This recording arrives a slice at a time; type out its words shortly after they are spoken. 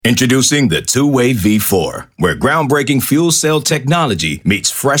Introducing the Two-Way V4, where groundbreaking fuel cell technology meets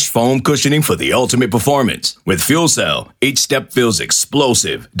fresh foam cushioning for the ultimate performance. With fuel cell, each step feels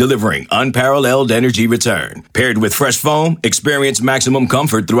explosive, delivering unparalleled energy return. Paired with fresh foam, experience maximum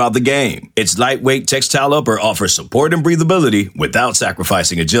comfort throughout the game. Its lightweight textile upper offers support and breathability without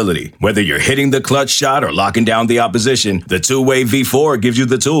sacrificing agility. Whether you're hitting the clutch shot or locking down the opposition, the Two-Way V4 gives you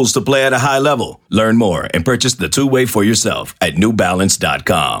the tools to play at a high level. Learn more and purchase the Two-Way for yourself at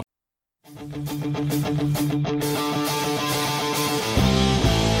newbalance.com.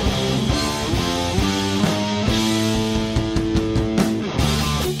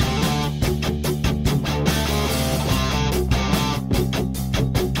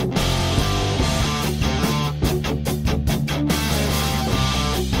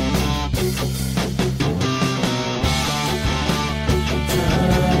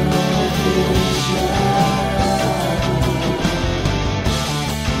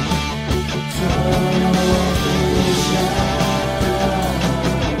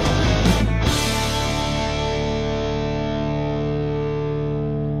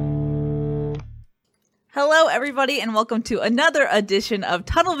 Hello, everybody, and welcome to another edition of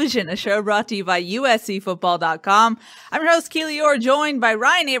Tunnel Vision, a show brought to you by USCFootball.com. I'm your host, Keely Orr, joined by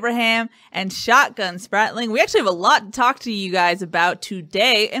Ryan Abraham and Shotgun Spratling. We actually have a lot to talk to you guys about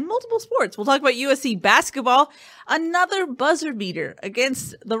today in multiple sports. We'll talk about USC basketball, another buzzer beater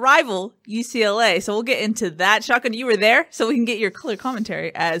against the rival UCLA. So we'll get into that. Shotgun, you were there, so we can get your color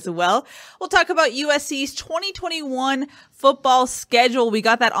commentary as well. We'll talk about USC's 2021 football schedule. We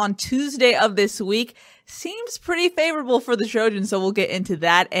got that on Tuesday of this week. Seems pretty favorable for the Trojans, so we'll get into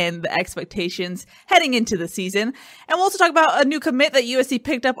that and the expectations heading into the season. And we'll also talk about a new commit that USC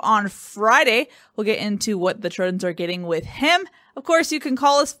picked up on Friday. We'll get into what the Trojans are getting with him. Of course, you can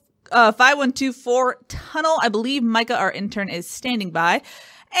call us 5124-TUNNEL. I believe Micah, our intern, is standing by.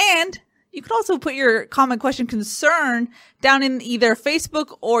 And you can also put your comment, question, concern down in either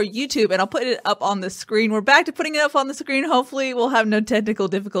Facebook or YouTube, and I'll put it up on the screen. We're back to putting it up on the screen. Hopefully we'll have no technical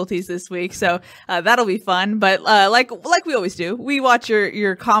difficulties this week, so that'll be fun. But like we always do, we watch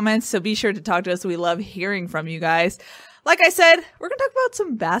your comments, so be sure to talk to us. We love hearing from you guys. Like I said, we're going to talk about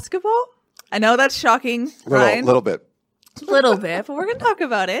some basketball. I know that's shocking, Ryan. A little bit. Little bit, but we're going to talk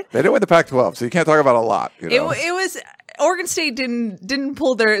about it. They didn't win the Pac-12, so you can't talk about a lot. You know? It was Oregon State didn't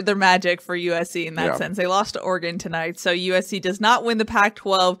pull their magic for USC in that sense. They lost to Oregon tonight, so USC does not win the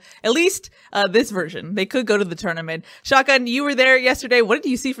Pac-12, at least this version. They could go to the tournament. Shotgun, you were there yesterday. What did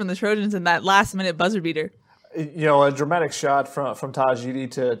you see from the Trojans in that last-minute buzzer beater? You know, a dramatic shot from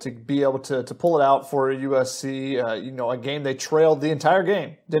Tajidi to be able to pull it out for USC. You know, a game they trailed the entire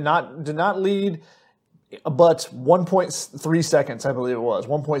game. Did not lead, but 1.3 seconds, I believe it was,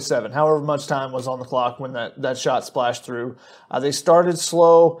 1.7, however much time was on the clock when that shot splashed through. They started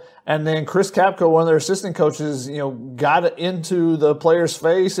slow, and then Chris Kapko, one of their assistant coaches, you know, got into the player's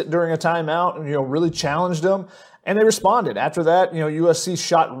face during a timeout and, you know, really challenged them. And they responded. After that, you know, USC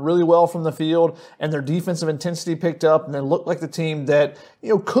shot really well from the field, and their defensive intensity picked up, and they looked like the team that, you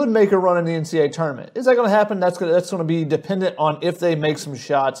know, could make a run in the NCAA tournament. Is that going to happen? That's going to be dependent on if they make some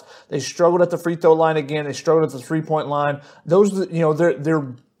shots. They struggled at the free throw line again. They struggled at the 3-point line. Those, you know,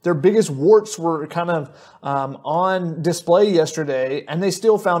 their biggest warts were kind of on display yesterday, and they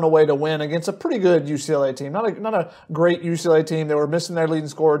still found a way to win against a pretty good UCLA team. Not a great UCLA team. They were missing their leading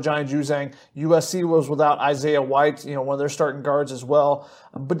scorer, Johnny Juzang. USC was without Isaiah White, you know, one of their starting guards as well.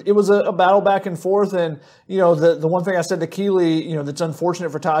 But it was a battle back and forth, and, you know, the one thing I said to Keely, you know, that's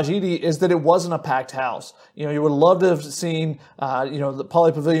unfortunate for Tajidi is that it wasn't a packed house. You know, you would love to have seen, you know, the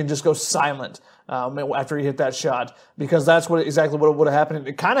Pauley Pavilion just go silent after he hit that shot, because that's exactly what would have happened.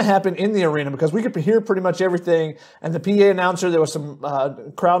 It kind of happened in the arena because we could hear pretty much everything. And the PA announcer, there was some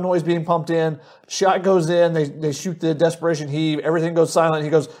crowd noise being pumped in. Shot goes in. They shoot the desperation heave. Everything goes silent. He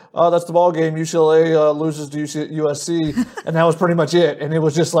goes, "Oh, that's the ball game. UCLA loses to USC," and that was pretty much it. And it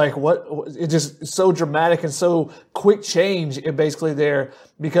was just like, what? It just so dramatic and so quick change basically there,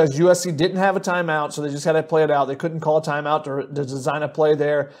 because USC didn't have a timeout, so they just had to play it out. They couldn't call a timeout to design a play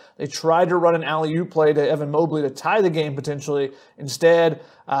there. They tried to run an alley-oop play to Evan Mobley to tie the game potentially. Instead,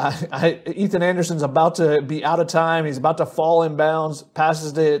 Ethan Anderson's about to be out of time. He's about to fall in bounds,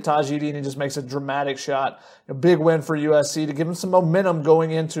 passes to Tajidi, and he just makes a dramatic shot. A big win for USC to give them some momentum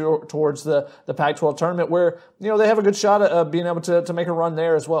going into towards the Pac-12 tournament, where, you know, they have a good shot at being able to make a run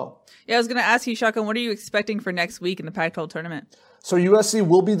there as well. Yeah, I was going to ask you, Shotgun, what are you expecting for next week in the Pac-12 tournament? So USC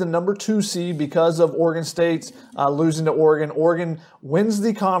will be the number 2 seed because of Oregon State losing to Oregon. Oregon wins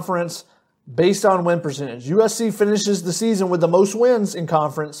the conference based on win percentage. USC finishes the season with the most wins in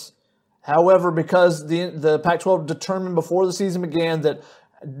conference. However, because the Pac-12 determined before the season began that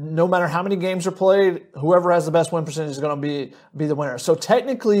no matter how many games are played, whoever has the best win percentage is going to be the winner. So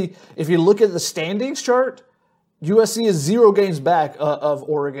technically, if you look at the standings chart, USC is 0 games back of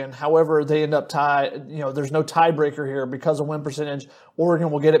Oregon. However, they end up tied. There's no tiebreaker here because of win percentage.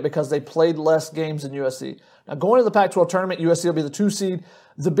 Oregon will get it because they played less games than USC. Now, going to the Pac-12 tournament, USC will be the 2 seed.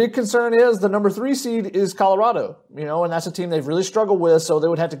 The big concern is the number 3 seed is Colorado, and that's a team they've really struggled with, so they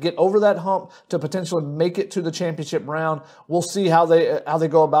would have to get over that hump to potentially make it to the championship round. We'll see how they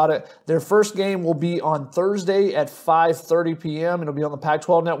go about it. Their first game will be on Thursday at 5:30 p.m. It'll be on the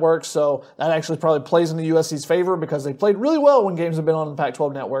Pac-12 network, so that actually probably plays into USC's favor because they played really well when games have been on the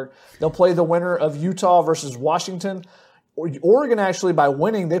Pac-12 network. They'll play the winner of Utah versus Washington. Oregon actually, by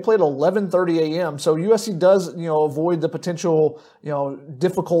winning, they played 11:30 a.m. So USC does, avoid the potential,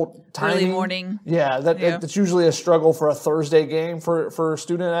 difficult timing. Early morning. Yeah, that's usually a struggle for a Thursday game for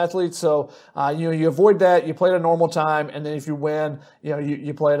student athletes. So you avoid that. You play at a normal time, and then if you win,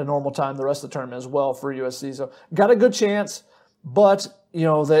 you play at a normal time the rest of the tournament as well for USC. So got a good chance, but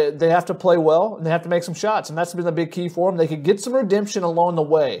they have to play well and they have to make some shots, and that's been the big key for them. They could get some redemption along the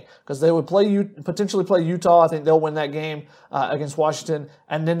way because they would potentially play Utah. I think they'll win that game against Washington,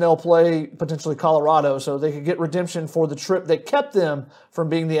 and then they'll play potentially Colorado, so they could get redemption for the trip that kept them from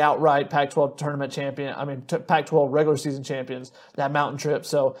being the outright Pac-12 tournament champion. Pac-12 regular season champions, that mountain trip.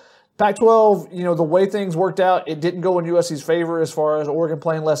 So Pac-12, the way things worked out, it didn't go in USC's favor as far as Oregon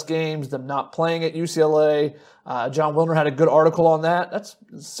playing less games, them not playing at UCLA. John Wilner had a good article on that.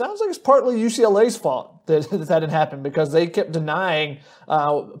 Sounds like it's partly UCLA's fault that didn't happen because they kept denying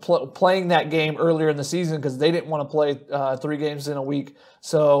playing that game earlier in the season because they didn't want to play 3 games in a week.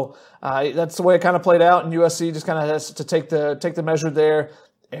 So that's the way it kind of played out, and USC just kind of has to take the measure there.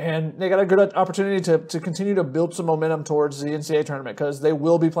 And they got a good opportunity to continue to build some momentum towards the NCAA tournament because they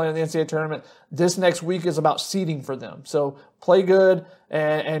will be playing the NCAA tournament. This next week is about seeding for them. So play good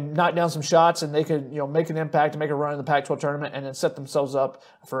and knock down some shots, and they could make an impact and make a run in the Pac-12 tournament and then set themselves up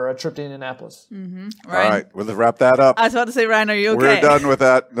for a trip to Indianapolis. Mm-hmm. All right, we'll just wrap that up. I was about to say, Ryan, are you okay? We're done with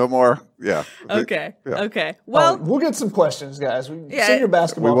that. No more. Yeah. Okay. Yeah. Okay. Well, we'll get some questions, guys. Send your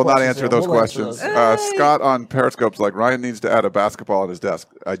basketball. We will not questions answer those questions. Scott on Periscope's like, Ryan needs to add a basketball on his desk.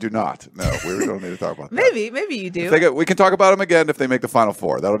 I do not. No, we don't need to talk about that. Maybe you do. We can talk about them again if they make the Final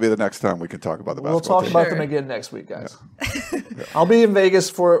Four. That'll be the next time we can talk about the basketball. We'll talk about them again next week, guys. Yeah. I'll be in Vegas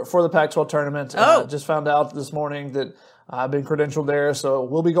for the Pac-12 tournament. Just found out this morning that I've been credentialed there, so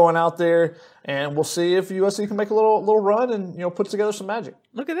we'll be going out there, and we'll see if USC can make a little run and put together some magic.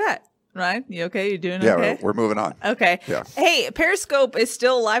 Look at that. Ryan, you okay? You doing okay? Yeah, we're moving on. Okay. Yeah. Hey, Periscope is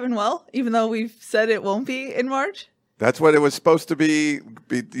still alive and well, even though we've said it won't be in March? That's what it was supposed to be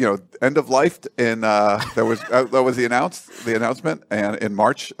end of life, and that was the announcement, and in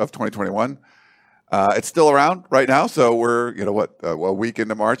March of 2021. It's still around right now, so we're a week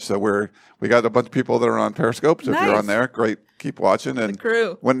into March, so we got a bunch of people that are on Periscope. So If you're on there, great, keep watching. And the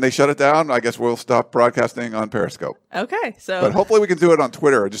crew. When they shut it down, I guess we'll stop broadcasting on Periscope. Okay, but hopefully we can do it on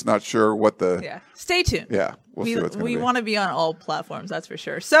Twitter. I'm just not sure what the. Yeah, stay tuned. Yeah, we'll see what's going to be. We want to be on all platforms, that's for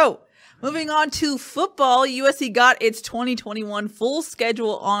sure. So. Moving on to football, USC got its 2021 full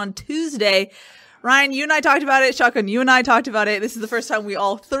schedule on Tuesday. Ryan, you and I talked about it. Shotgun, you and I talked about it. This is the first time we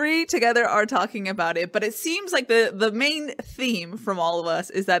all 3 together are talking about it. But it seems like the main theme from all of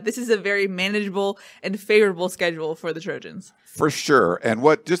us is that this is a very manageable and favorable schedule for the Trojans. For sure. And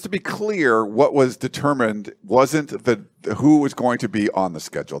just to be clear, what was determined wasn't who was going to be on the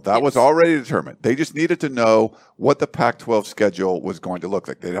schedule. That was already determined. They just needed to know what the Pac-12 schedule was going to look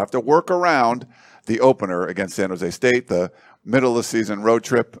like. They'd have to work around the opener against San Jose State, the middle of the season road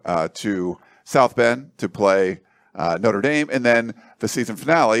trip to South Bend to play Notre Dame, and then the season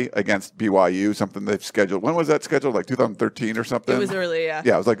finale against BYU, something they've scheduled. When was that scheduled? Like 2013 or something? It was early, yeah.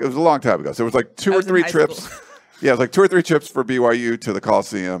 Yeah, it was a long time ago. So it was like 2 or 3 trips. Yeah, it was like 2 or 3 trips for BYU to the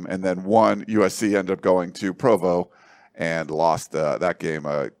Coliseum, and then one USC ended up going to Provo and lost that game.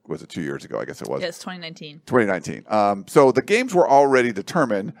 Was it 2 years ago? I guess it was. Yes, 2019. 2019. So the games were already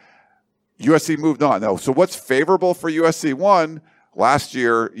determined. USC moved on. Now, so what's favorable for USC? One, last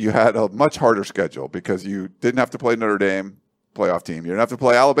year you had a much harder schedule because you didn't have to play Notre Dame, playoff team. You didn't have to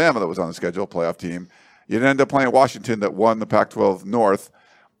play Alabama, that was on the schedule, playoff team. You didn't end up playing Washington, that won the Pac-12 North,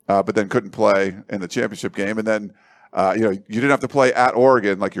 but then couldn't play in the championship game. And then you didn't have to play at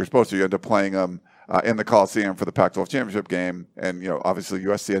Oregon like you're supposed to. You end up playing them in the Coliseum for the Pac-12 championship game, and obviously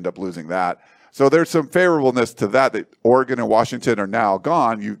USC ended up losing that. So there's some favorableness to that Oregon and Washington are now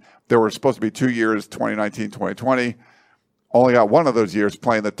gone. There were supposed to be 2 years, 2019, 2020. Only got one of those years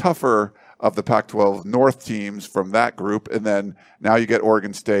playing the tougher of the Pac-12 North teams from that group, and then now you get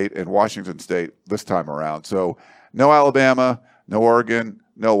Oregon State and Washington State this time around. So no Alabama, no Oregon,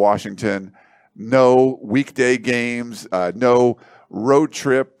 no Washington, no weekday games, no road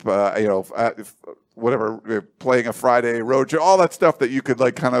trip, whatever, playing a Friday road trip, all that stuff that you could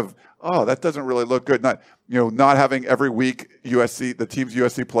like kind of, oh, that doesn't really look good. Not having every week the teams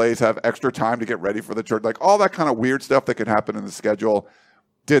USC plays have extra time to get ready for the tour. Like all that kind of weird stuff that can happen in the schedule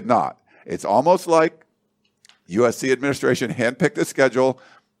did not. It's almost like USC administration handpicked the schedule,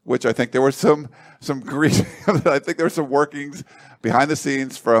 which I think there was some grease. I think there were some workings behind the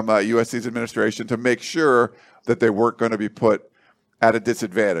scenes from USC's administration to make sure that they weren't going to be put at a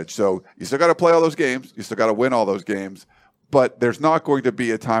disadvantage. So you still got to play all those games. You still got to win all those games. But there's not going to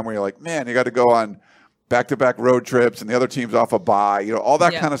be a time where you're like, man, you got to go on back-to-back road trips and the other team's off a bye. All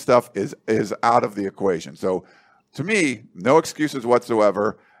that kind of stuff is out of the equation. So to me, no excuses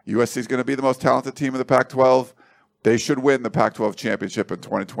whatsoever. USC is going to be the most talented team in the Pac-12. They should win the Pac-12 championship in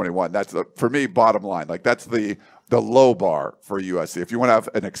 2021. That's, for me, bottom line. Like, that's the low bar for USC. If you want to have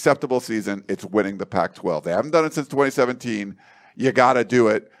an acceptable season, it's winning the Pac-12. They haven't done it since 2017. You got to do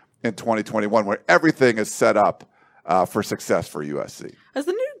it in 2021 where everything is set up for success for USC. Has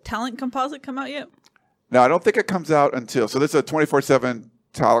the new talent composite come out yet? No, I don't think it comes out until – so this is a 24/7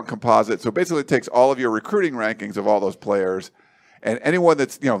 talent composite. So basically it takes all of your recruiting rankings of all those players and anyone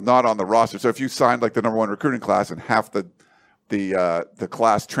that's not on the roster. So if you signed like the number one recruiting class and half the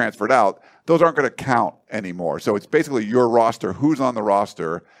class transferred out, those aren't going to count anymore. So it's basically your roster, who's on the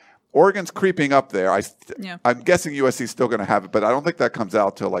roster. Oregon's creeping up there. I'm guessing USC is still going to have it, but I don't think that comes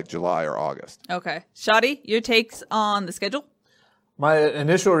out till like July or August. Okay. Shadi, your takes on the schedule? My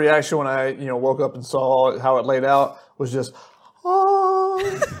initial reaction when I woke up and saw how it laid out was just,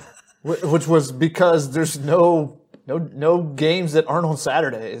 oh, which was because there's no games that aren't on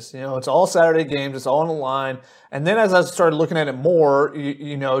Saturdays. It's all Saturday games. It's all on the line. And then as I started looking at it more,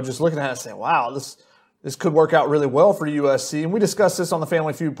 just looking at it and saying, wow, this could work out really well for USC. And we discussed this on the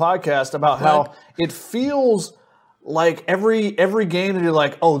Family Feud podcast about how it feels like every game that you're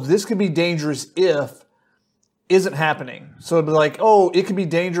like, oh, this could be dangerous if isn't happening. So it'd be like, oh, it could be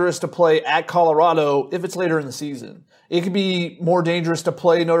dangerous to play at Colorado if it's later in the season. It could be more dangerous to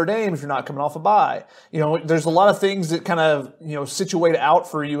play Notre Dame if you're not coming off a bye. There's a lot of things that kind of, situate out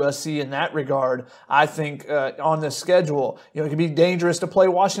for USC in that regard, I think, on this schedule. It could be dangerous to play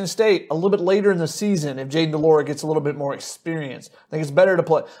Washington State a little bit later in the season if Jaden DeLora gets a little bit more experience. I think it's better to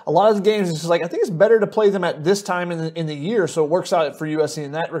play. A lot of the games, it's just like, I think it's better to play them at this time in the year, so it works out for USC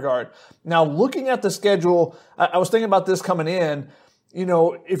in that regard. Now, looking at the schedule, I was thinking about this coming in.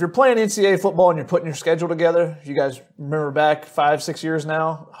 If you're playing NCAA football and you're putting your schedule together, you guys remember back 5-6 years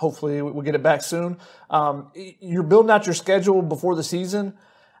now, hopefully we'll get it back soon. You're building out your schedule before the season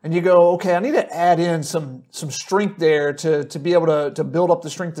and you go, okay, I need to add in some strength there to be able to build up the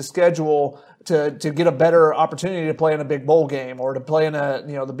strength of schedule to get a better opportunity to play in a big bowl game or to play in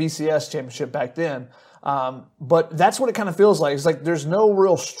the BCS championship back then. But that's what it kind of feels like. It's like there's no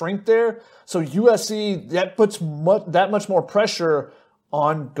real strength there. So USC, that puts that much more pressure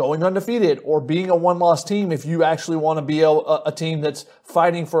on going undefeated or being a one-loss team if you actually want to be a team that's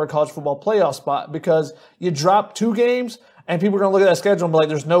fighting for a college football playoff spot, because you drop 2 games and people are going to look at that schedule and be like,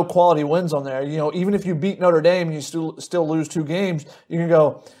 there's no quality wins on there. Even if you beat Notre Dame and you still lose 2 games, you can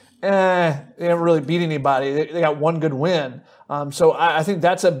go, they haven't really beat anybody. They got 1 good win. So I think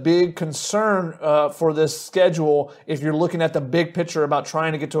that's a big concern for this schedule if you're looking at the big picture about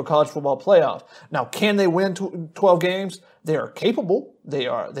trying to get to a college football playoff. Now, can they win 12 games? They are capable. They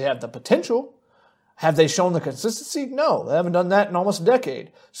have the potential. Have they shown the consistency? No, they haven't done that in almost a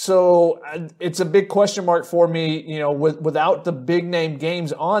decade. So it's a big question mark for me, without the big name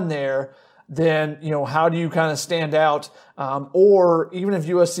games on there. Then, how do you kind of stand out? Or even if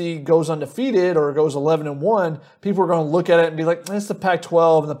USC goes undefeated or goes 11-1, people are going to look at it and be like, it's the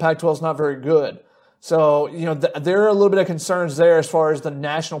Pac-12 and the Pac-12 is not very good. So, there are a little bit of concerns there as far as the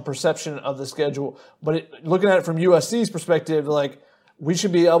national perception of the schedule. But looking at it from USC's perspective, like, we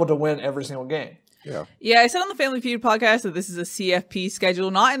should be able to win every single game. Yeah, I said on the Family Feud podcast that this is a CFP schedule,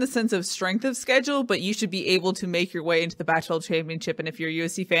 not in the sense of strength of schedule, but you should be able to make your way into the Pac-12 championship. And if you're a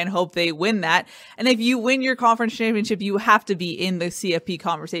USC fan, hope they win that. And if you win your conference championship, you have to be in the CFP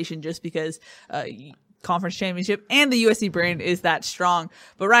conversation just because conference championship and the USC brand is that strong.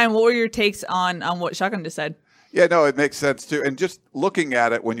 But Ryan, what were your takes on what Shotgun just said? Yeah, no, it makes sense too. And just looking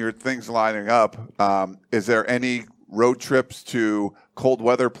at it when your things lining up, is there any road trips to cold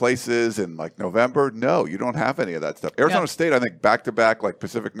weather places in like November? No, you don't have any of that stuff. Arizona State, I think back-to-back like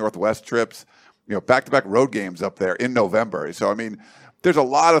Pacific Northwest trips, back-to-back road games up there in November. So, I mean, there's a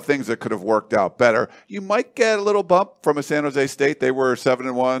lot of things that could have worked out better. You might get a little bump from a San Jose State. They were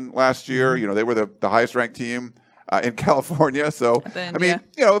 7-1 last year. They were the highest ranked team in California. So, Then, I mean,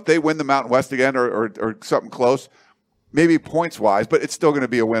 if they win the Mountain West again or something close, maybe points-wise, but it's still going to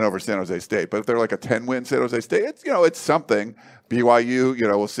be a win over San Jose State. But if they're like a 10-win San Jose State, it's something. BYU,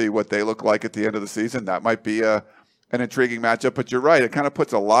 we'll see what they look like at the end of the season. That might be an intriguing matchup. But you're right. It kind of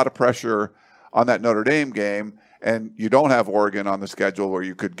puts a lot of pressure on that Notre Dame game. And you don't have Oregon on the schedule where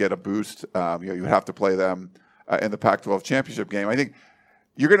you could get a boost. You would have to play them in the Pac-12 championship game. I think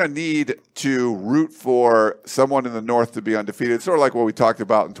you're going to need to root for someone in the North to be undefeated. It's sort of like what we talked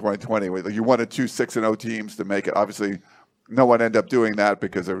about in 2020. You wanted 2 6-0 teams to make it. Obviously, no one ended up doing that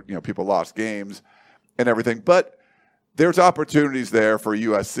because people lost games and everything. But there's opportunities there for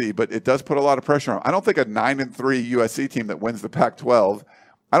USC, but it does put a lot of pressure on. I don't think a 9-3 USC team that wins the Pac-12,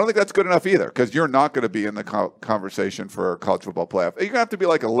 I don't think that's good enough either, because you're not going to be in the conversation for college football playoff. You're going to have to be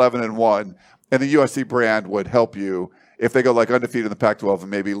like 11-1, and the USC brand would help you if they go like undefeated in the Pac-12 and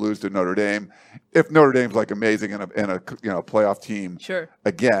maybe lose to Notre Dame. If Notre Dame's like amazing and a playoff team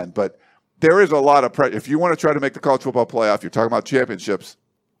again, but there is a lot of pressure. If you want to try to make the college football playoff, you're talking about championships,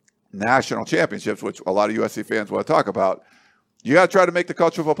 national championships, which a lot of USC fans want to talk about. You got to try to make the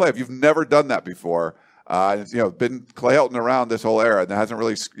college football playoff. You've never done that before. Been Clay Helton around this whole era and hasn't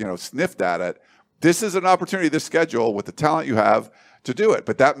really sniffed at it. This is an opportunity, this schedule, with the talent you have, to do it.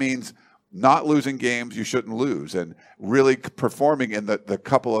 But that means not losing games you shouldn't lose and really performing in the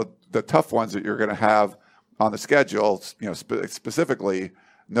couple of the tough ones that you're going to have on the schedule, specifically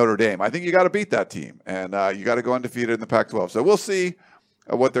Notre Dame. I think you got to beat that team, and you got to go undefeated in the Pac-12. So we'll see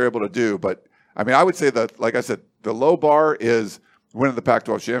what they're able to do. But, I mean, I would say that, like I said, the low bar is winning the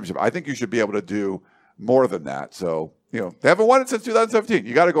Pac-12 championship. I think you should be able to do more than that. So, they haven't won it since 2017.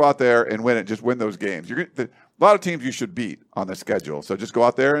 You got to go out there and win it. Just win those games. A lot of teams you should beat on the schedule. So just go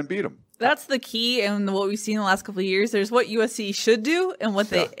out there and beat them. That's the key, and what we've seen in the last couple of years. There's what USC should do and what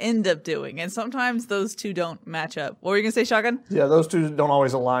they end up doing, and sometimes those two don't match up. What were you going to say, Shotgun? Yeah, those two don't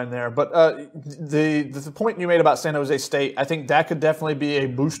always align there. But the point you made about San Jose State, I think that could definitely be a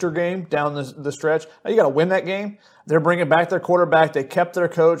booster game down the stretch. Now, you got to win that game. They're bringing back their quarterback. They kept their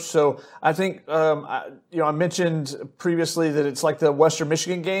coach. So I think, I mentioned previously that it's like the Western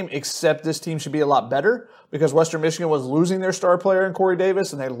Michigan game, except this team should be a lot better because Western Michigan was losing their star player in Corey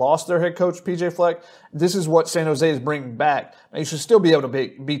Davis and they lost their head coach, PJ Fleck. This is what San Jose is bringing back. Now, you should still be able to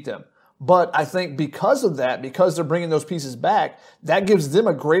beat them. But I think because of that, because they're bringing those pieces back, that gives them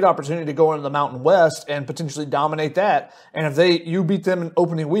a great opportunity to go into the Mountain West and potentially dominate that. And if you beat them in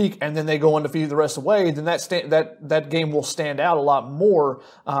opening week and then they go undefeated the rest of the way, then that game will stand out a lot more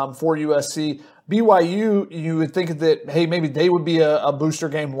for USC. BYU, you would think that, hey, maybe they would be a booster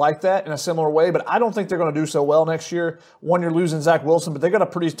game like that in a similar way, but I don't think they're going to do so well next year. One, you're losing Zach Wilson, but they got a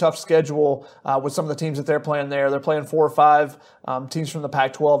pretty tough schedule with some of the teams that they're playing there. They're playing 4 or 5 teams from the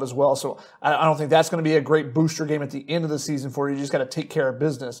Pac-12 as well, so I don't think that's going to be a great booster game at the end of the season for you. You just got to take care of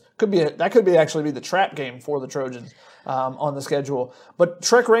business. That could actually be the trap game for the Trojans on the schedule. But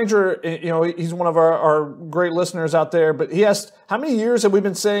Trek Ranger, he's one of our great listeners out there, but he asked, how many years have we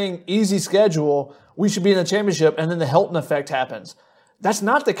been saying easy schedule, we should be in the championship, and then the Helton effect happens? That's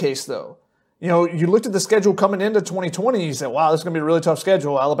not the case, though. You looked at the schedule coming into 2020, you said, wow, this is going to be a really tough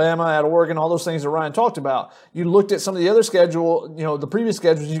schedule. Alabama, at Oregon, all those things that Ryan talked about. You looked at some of the other schedule, the previous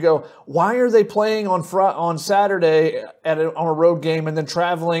schedules, you go, why are they playing on Saturday on a road game and then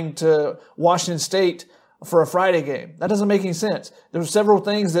traveling to Washington State for a Friday game? That doesn't make any sense. There's several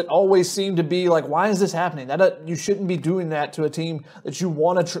things that always seem to be like, why is this happening? You shouldn't be doing that to a team that you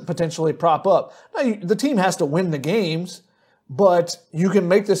want to potentially prop up. Now, the team has to win the games, but you can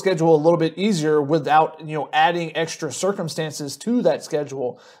make the schedule a little bit easier without, adding extra circumstances to that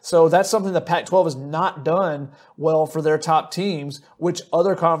schedule. So that's something the Pac-12 has not done well for their top teams, which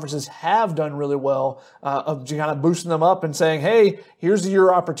other conferences have done really well, of kind of boosting them up and saying, hey, here's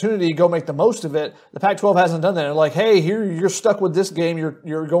your opportunity, go make the most of it. The Pac-12 hasn't done that. They're like, hey, here, you're stuck with this game.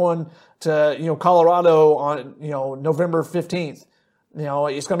 You're going to, Colorado on, November 15th.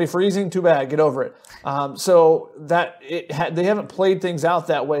 It's going to be freezing. Too bad. Get over it. So they haven't played things out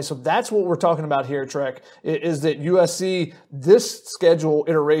that way. So that's what we're talking about here, Trek, is that USC, this schedule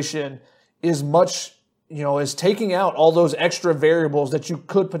iteration is much, is taking out all those extra variables that you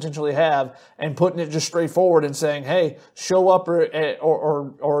could potentially have and putting it just straightforward and saying, hey, show up or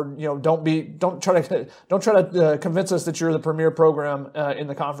don't try to convince us that you're the premier program in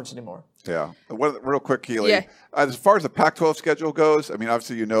the conference anymore. Yeah. Real quick, Keely. Yeah. As far as the Pac-12 schedule goes, I mean,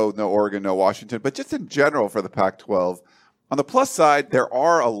 obviously, no Oregon, no Washington, but just in general for the Pac-12, on the plus side, there's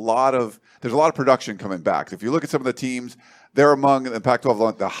a lot of production coming back. If you look at some of the teams, they're among the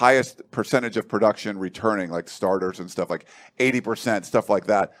Pac-12 the highest percentage of production returning, like starters and stuff, like 80%, stuff like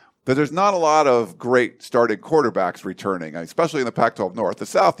that. that there's not a lot of great starting quarterbacks returning, especially in the Pac-12 North. The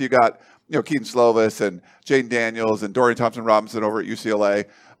South, you got Keaton Slovis and Jaden Daniels and Dorian Thompson-Robinson over at UCLA.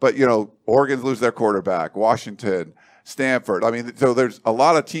 But, Oregon's lose their quarterback, Washington, Stanford. I mean, so there's a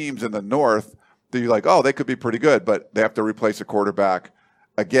lot of teams in the North that you're like, oh, they could be pretty good, but they have to replace a quarterback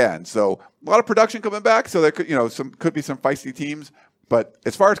again. So a lot of production coming back. So there could, could be some feisty teams. But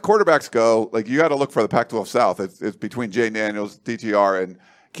as far as quarterbacks go, like you got to look for the Pac-12 South. It's between Jaden Daniels, DTR, and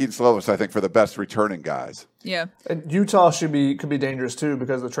Keaton Slovis, I think, for the best returning guys. Yeah. And Utah could be dangerous too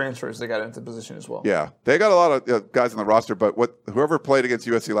because of the transfers they got into the position as well. Yeah. They got a lot of guys on the roster, but whoever played against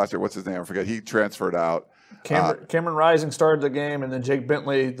USC last year, what's his name? I forget. He transferred out. Cameron Rising started the game, and then Jake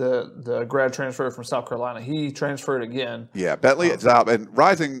Bentley, the grad transfer from South Carolina, he transferred again. Yeah, Bentley is out, and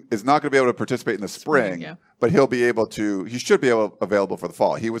Rising is not going to be able to participate in the spring, but he should be available for the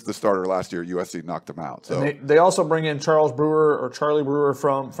fall. He was the starter last year. USC knocked him out. So they also bring in Charlie Brewer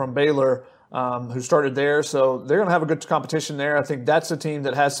from Baylor, who started there. So they're going to have a good competition there. I think that's a team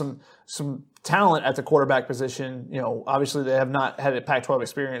that has some talent at the quarterback position. Obviously they have not had a Pac-12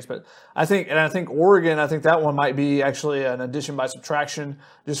 experience, but I think Oregon, that one might be actually an addition by subtraction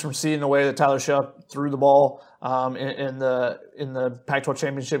just from seeing the way that Tyler Shupp threw the ball in the Pac-12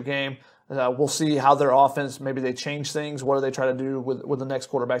 championship game. We'll see how their offense, maybe they change things. What do they try to do with the next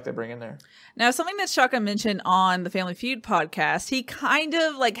quarterback they bring in there? Now, something that Shotgun mentioned on the Family Feud podcast, he kind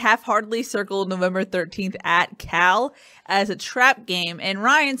of half-heartedly circled November 13th at Cal as a trap game. And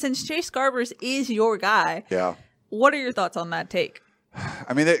Ryan, since Chase Garbers is your guy, what are your thoughts on that take?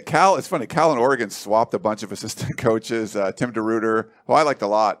 I mean, it's funny. Cal and Oregon swapped a bunch of assistant coaches. Tim DeRuyter, who I liked a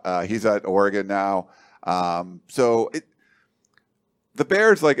lot, he's at Oregon now. The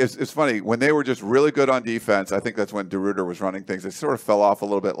Bears, it's funny, when they were just really good on defense, I think that's when DeRuyter was running things. They sort of fell off a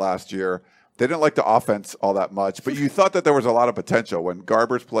little bit last year. They didn't like the offense all that much, but you thought that there was a lot of potential. When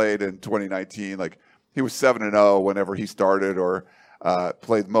Garbers played in 2019, he was 7-0 whenever he started or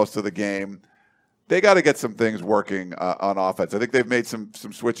played most of the game. They got to get some things working on offense. I think they've made some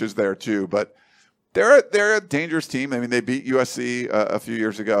switches there too, but they're a dangerous team. I mean, they beat USC a few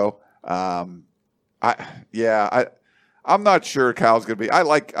years ago. I'm not sure Cal's going to be. I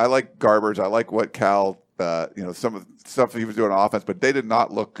like Garbers. I like what Cal, some of the stuff he was doing on offense, but they did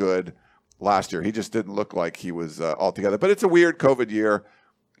not look good last year. He just didn't look like he was all together. But it's a weird COVID year.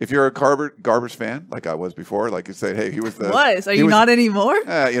 If you're a Garbers fan, like I was before, like you say, hey, he was the. Are you not anymore?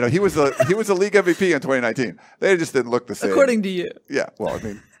 He was the league MVP in 2019. They just didn't look the same. According to you. Yeah. Well, I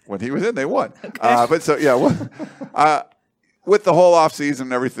mean, when he was in, they won. Okay. With the whole offseason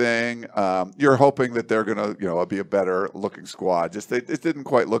and everything, you're hoping that they're going to, be a better looking squad. Just it didn't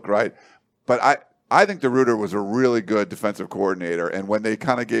quite look right. But I think DeRuyter was a really good defensive coordinator. And when they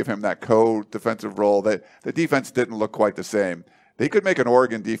kind of gave him that co-defensive role, the defense didn't look quite the same. They could make an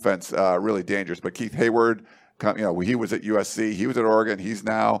Oregon defense really dangerous. But Keith Hayward, he was at USC. He was at Oregon. He's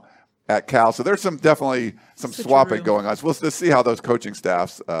now at Cal. So there's definitely some swapping going on. So we'll see how those coaching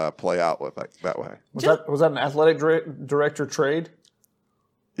staffs play out that way. Was that an athletic director trade?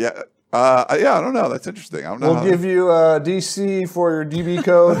 Yeah. I don't know. That's interesting. I don't know. We'll give you DC for your DB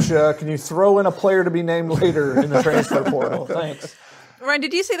coach. Can you throw in a player to be named later in the transfer portal? Thanks. Ryan,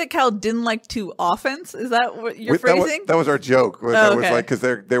 did you say that Cal didn't like to offense? Is that what you're phrasing? That was our joke. Was because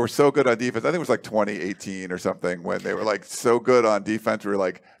they were so good on defense. I think it was 2018 or something when they were so good on defense. We were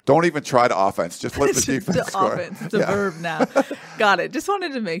like, don't even try to offense. Just let the defense score. Offense. It's a verb now. Got it. Just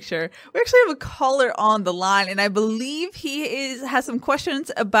wanted to make sure. We actually have a caller on the line, and I believe he has some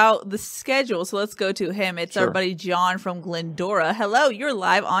questions about the schedule. So let's go to him. It's our buddy John from Glendora. Hello, you're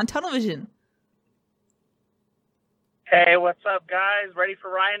live on Tunnel Vision. Hey, what's up, guys? Ready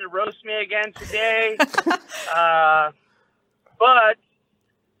for Ryan to roast me again today? But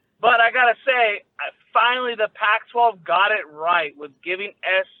I gotta say, finally the Pac-12 got it right with giving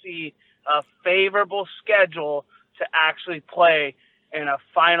SC a favorable schedule to actually play in a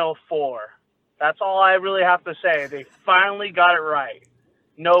Final Four. That's all I really have to say. They finally got it right.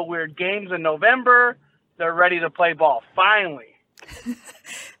 No weird games in November. They're ready to play ball. Finally.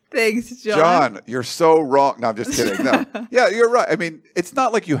 Thanks, John. John, you're so wrong. No, I'm just kidding. No. Yeah, you're right. I mean, it's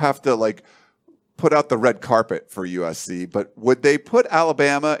not like you have to put out the red carpet for USC, but would they put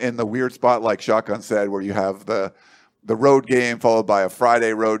Alabama in the weird spot like Shotgun said, where you have the road game followed by a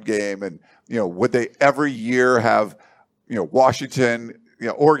Friday road game, and would they every year have Washington,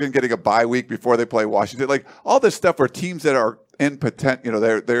 Oregon getting a bye week before they play Washington, all this stuff where teams that are in potential, they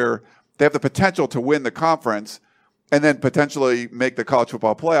have the potential to win the conference and then potentially make the college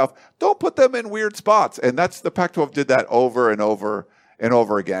football playoff. Don't put them in weird spots. And that's the Pac-12 did that over and over and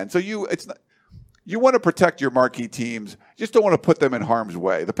over again. So you want to protect your marquee teams. You just don't want to put them in harm's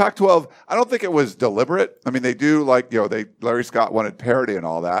way. The Pac-12, I don't think it was deliberate. I mean, they do Larry Scott wanted parity and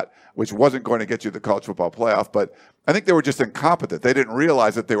all that, which wasn't going to get you the college football playoff. But I think they were just incompetent. They didn't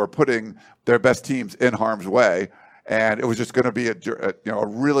realize that they were putting their best teams in harm's way. And it was just going to be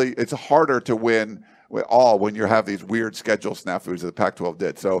it's harder to win when you have these weird schedule snafus that the Pac-12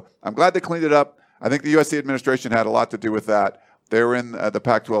 did. So I'm glad they cleaned it up. I think the USC administration had a lot to do with that. They were in the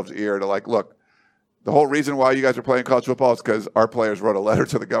Pac-12's ear to look, the whole reason why you guys are playing college football is because our players wrote a letter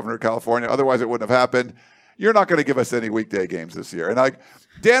to the governor of California. Otherwise, it wouldn't have happened. You're not going to give us any weekday games this year. And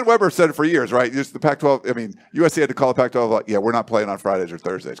Dan Weber said it for years, right? Just the Pac-12. I mean, USC had to call the Pac-12. Yeah, we're not playing on Fridays or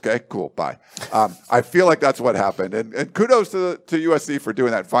Thursdays. Okay, cool, bye. I feel like that's what happened. And kudos to USC for doing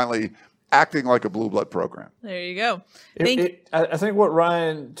that. Finally, acting like a blue blood program. There you go. I think what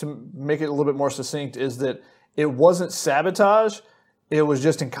Ryan, to make it a little bit more succinct, is that it wasn't sabotage. It was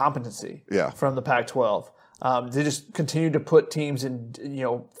just incompetency from the Pac-12. They just continued to put teams in,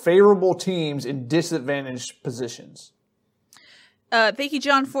 favorable teams in disadvantaged positions. Thank you,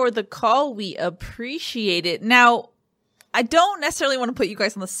 John, for the call. We appreciate it. Now, I don't necessarily want to put you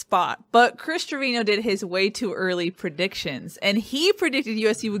guys on the spot, but Chris Trevino did his way too early predictions, and he predicted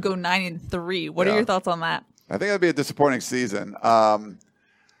USC would go 9-3. What are your thoughts on that? I think that'd be a disappointing season.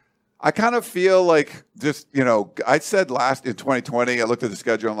 I kind of feel like I said in 2020, I looked at the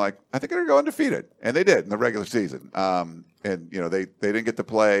schedule, I'm like, I think they're going to go undefeated. And they did in the regular season. They didn't get to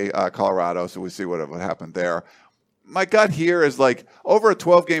play Colorado, so we'll see what happened there. My gut here is over a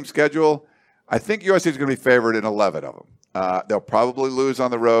 12-game schedule, I think USC is going to be favored in 11 of them. They'll probably lose on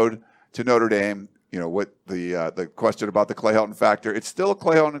the road to Notre Dame. With the question about the Clay Helton factor, it's still a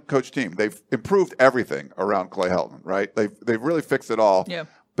Clay Helton coach team. They've improved everything around Clay Helton, right? They've really fixed it all. Yeah.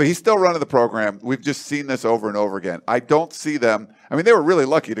 But he's still running the program. We've just seen this over and over again. I don't see them. I mean, they were really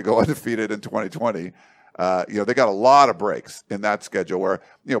lucky to go undefeated in 2020. They got a lot of breaks in that schedule where,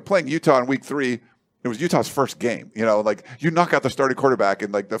 playing Utah in week 3, it was Utah's first game. You knock out the starting quarterback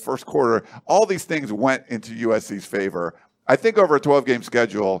in the first quarter. All these things went into USC's favor. I think over a 12-game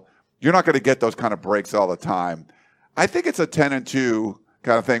schedule, you're not going to get those kind of breaks all the time. I think it's a 10-2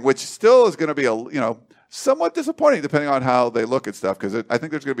 kind of thing, which still is going to be somewhat disappointing depending on how they look at stuff, because I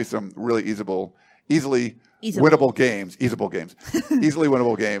think there's going to be some really easily winnable games, easily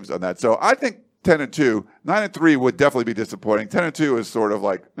winnable games on that. So I think 10-2, 9-3 would definitely be disappointing. 10-2 is sort of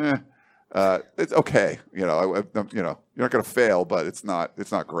it's okay. You're not going to fail, but it's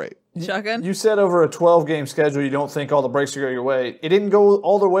not great. Shotgun? You said over a 12-game schedule, you don't think all the breaks are going your way. It didn't go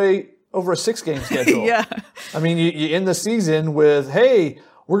all the way over a 6-game schedule. Yeah. I mean, you end the season with, hey,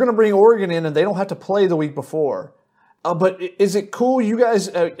 we're going to bring Oregon in, and they don't have to play the week before. But is it cool, you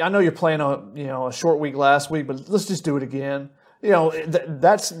guys? I know you're playing a short week last week, but let's just do it again.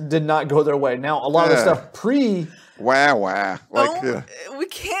 That did not go their way. Now a lot of the stuff we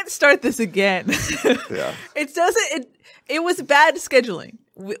can't start this again. Yeah, it was bad scheduling.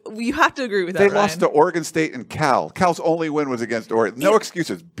 You have to agree with that. They Ryan. lost to Oregon State and Cal. Cal's only win was against Oregon. No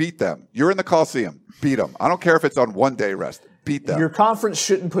excuses. Beat them. You're in the Coliseum. Beat them. I don't care if it's on one day rest. Beat them. Your conference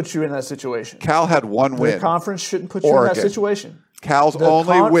shouldn't put you in that situation. Cal had one win. Your conference shouldn't put you in that situation. Cal's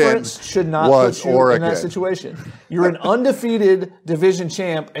only win should not was put you Oregon. In that situation. You're an undefeated division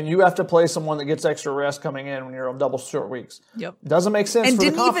champ, and you have to play someone that gets extra rest coming in when you're on double short weeks. Yep. Doesn't make sense and for the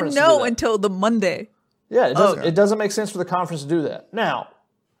didn't conference even to do know that. until the Monday. Yeah, it doesn't. It doesn't make sense for the conference to do that. Now,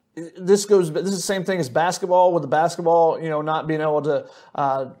 this is the same thing as basketball, with the basketball, not being able to,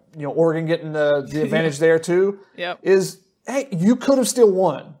 Oregon getting the advantage there too. Yep. Hey, you could have still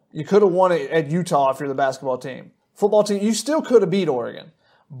won. You could have won at Utah if you're the basketball team. Football team, you still could have beat Oregon.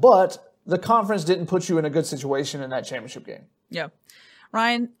 But the conference didn't put you in a good situation in that championship game. Yeah.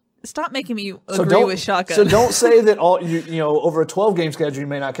 Ryan, stop making me agree with Shotgun. So don't say that over a 12-game schedule you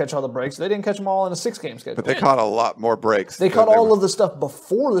may not catch all the breaks. They didn't catch them all in a 6-game schedule. But they caught a lot more breaks. They caught all of the stuff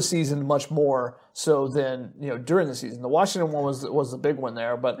before the season much more so than during the season. The Washington one was the big one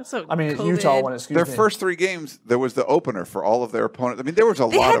there, but Utah one. Their first 3 games, there was the opener for all of their opponents. I mean, there was a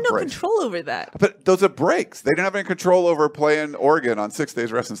lot of breaks. They had no control over that. But those are breaks. They didn't have any control over playing Oregon on 6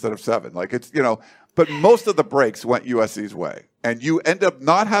 days rest instead of 7. But most of the breaks went USC's way, and you end up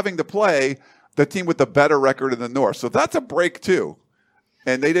not having to play the team with the better record in the North. So that's a break too,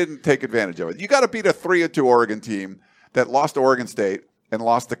 and they didn't take advantage of it. You got to beat a 3-2 Oregon team that lost to Oregon State and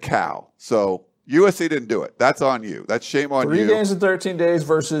lost to Cal. So USC didn't do it. That's on you. That's shame on you. 3 games in 13 days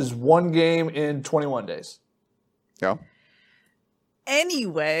versus 1 game in 21 days. Yeah.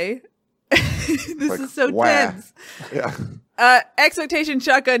 Anyway, this is so tense. Yeah. Expectation,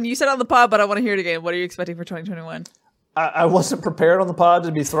 Shotgun, you said on the pod, but I want to hear it again. What are you expecting for 2021? I wasn't prepared on the pod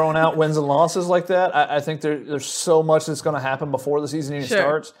to be throwing out wins and losses like that. I think there's so much that's going to happen before the season even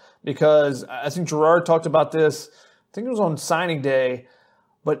starts, because I think Gerard talked about this. I think it was on signing day,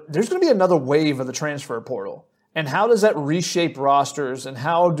 but there's going to be another wave of the transfer portal. And how does that reshape rosters, and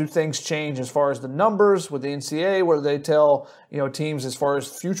how do things change as far as the numbers with the NCAA, where they tell teams as far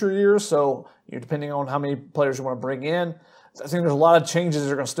as future years? So depending on how many players you want to bring in, I think there's a lot of changes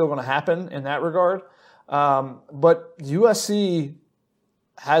that are still going to happen in that regard. But USC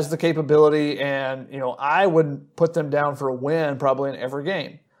has the capability, and I would put them down for a win probably in every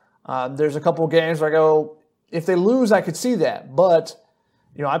game. There's a couple of games where I go, if they lose, I could see that, but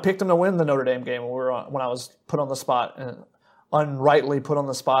I picked them to win the Notre Dame game when I was put on the spot, and unrightly put on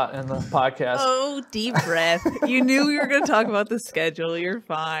the spot in the podcast. Oh, deep breath. You knew we were going to talk about the schedule. You're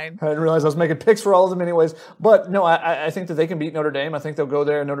fine. I didn't realize I was making picks for all of them anyways. But no, I think that they can beat Notre Dame. I think they'll go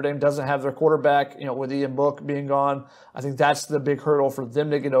there. Notre Dame doesn't have their quarterback, with Ian Book being gone. I think that's the big hurdle for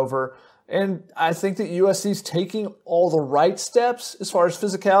them to get over. And I think that USC's taking all the right steps as far as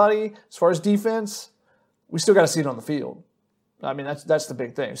physicality, as far as defense. We still got to see it on the field. I mean, that's the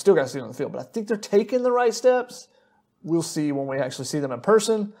big thing. Still got to see it on the field. But I think they're taking the right steps. We'll see when we actually see them in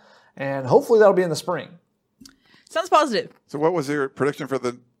person. And hopefully that'll be in the spring. Sounds positive. So what was your prediction for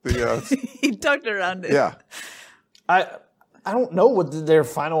the He tucked around it. Yeah. I don't know what their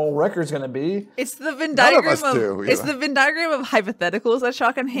final record's going to be. It's the Venn diagram None of us do, It's the Venn diagram of hypotheticals that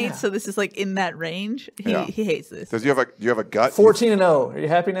Shotgun hates. Yeah. So this is like in that range. He hates this. Does you have a gut? 14-0. Are you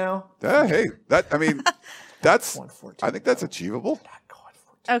happy now? Hey, that's I think that's achievable.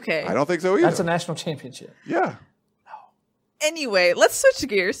 Okay. I don't think so either. That's a national championship. Yeah. Anyway, let's switch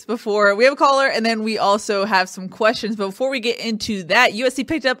gears before we have a caller, and then we also have some questions. But before we get into that, USC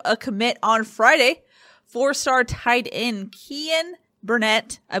picked up a commit on Friday. 4-star tight end Kean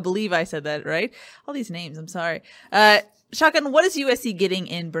Burnett. I believe I said that right. All these names, I'm sorry. Shotgun, what is USC getting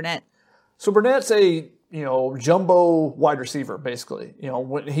in Burnett? So Burnett's a jumbo wide receiver, basically.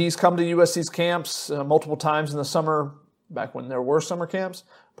 When he's come to USC's camps multiple times in the summer, back when there were summer camps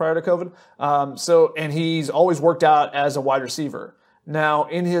prior to COVID. And he's always worked out as a wide receiver. Now,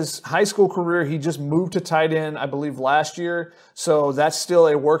 in his high school career, he just moved to tight end, I believe, last year. So that's still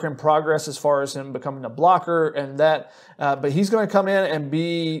a work in progress as far as him becoming a blocker and that. But he's going to come in and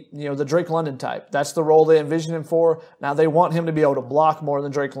be, the Drake London type. That's the role they envision him for. Now, they want him to be able to block more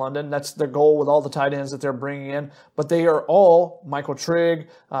than Drake London. That's their goal with all the tight ends that they're bringing in. But they are all, Michael Trigg,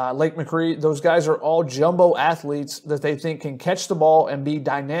 Lake McCree, those guys are all jumbo athletes that they think can catch the ball and be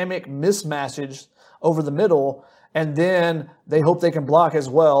dynamic mismatches over the middle. And then they hope they can block as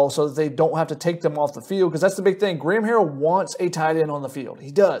well so that they don't have to take them off the field, because that's the big thing. Graham Harrell wants a tight end on the field.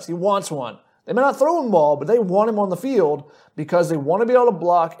 He does. He wants one. They may not throw him the ball, but they want him on the field because they want to be able to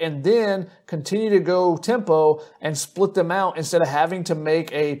block and then continue to go tempo and split them out instead of having to make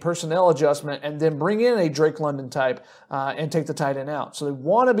a personnel adjustment and then bring in a Drake London type and take the tight end out. So they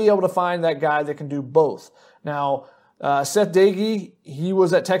want to be able to find that guy that can do both. Now, Seth Dagey, he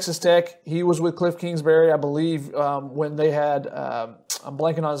was at Texas Tech. He was with Cliff Kingsbury, I believe, when they had, I'm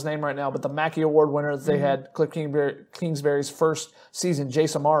blanking on his name right now, but the Mackey Award winner that they had, Cliff Kingsbury's first season,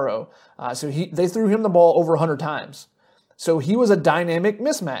 Jace Amaro. So they threw him the ball over 100 times. So he was a dynamic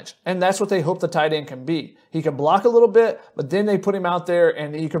mismatch, and that's what they hope the tight end can be. He can block a little bit, but then they put him out there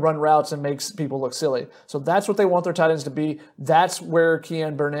and he can run routes and makes people look silly. So that's what they want their tight ends to be. That's where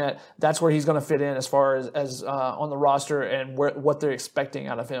Kean Burnett, that's where he's going to fit in as far as on the roster and what they're expecting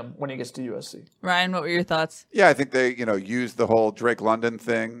out of him when he gets to USC. Ryan, what were your thoughts? Yeah, I think they, used the whole Drake London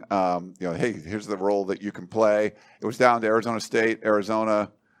thing. Hey, here's the role that you can play. It was down to Arizona State,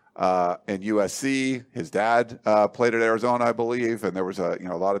 Arizona, and USC. His dad played at Arizona, I believe, and there was a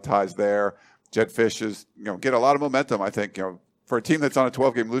lot of ties there. Jedd Fisch is get a lot of momentum. I think for a team that's on a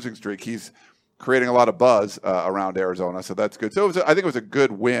 12-game losing streak, he's creating a lot of buzz around Arizona, so that's good. So I think it was a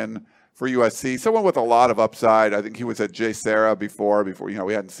good win for USC. Someone with a lot of upside. I think he was at Jay Sarah before we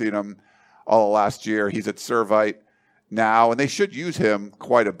hadn't seen him all of last year. He's at Servite now, and they should use him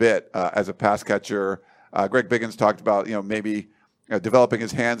quite a bit as a pass catcher. Greg Biggins talked about maybe developing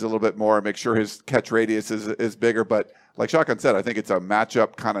his hands a little bit more, make sure his catch radius is bigger. But like Shotgun said, I think it's a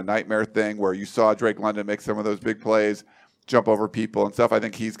matchup kind of nightmare thing where you saw Drake London make some of those big plays, jump over people and stuff. I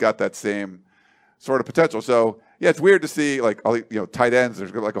think he's got that same sort of potential. So, yeah, it's weird to see tight ends.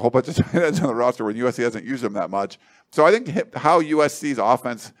 There's like a whole bunch of tight ends on the roster where USC hasn't used them that much. So I think how USC's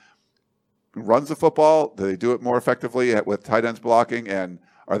offense runs the football, do they do it more effectively with tight ends blocking, and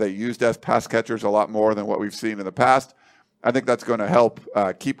are they used as pass catchers a lot more than what we've seen in the past? I think that's going to help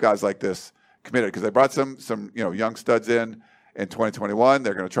keep guys like this committed, because they brought some young studs in 2021.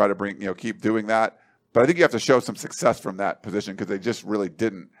 They're going to try to keep doing that. But I think you have to show some success from that position because they just really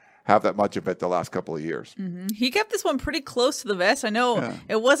didn't have that much of it the last couple of years. Mm-hmm. He kept this one pretty close to the vest. I know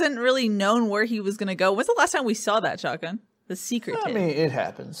it wasn't really known where he was going to go. When's the last time we saw that, Shotgun? The secret tip. I mean, it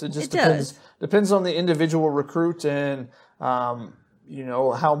happens. It just depends on the individual recruit and,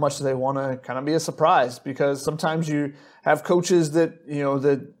 how much they want to kind of be a surprise, because sometimes you have coaches that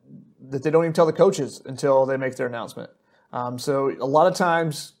they don't even tell the coaches until they make their announcement. So a lot of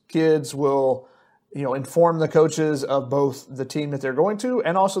times kids will, inform the coaches of both the team that they're going to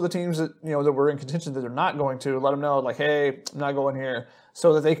and also the teams that, that were in contention that they're not going to. Let them know, like, hey, I'm not going here,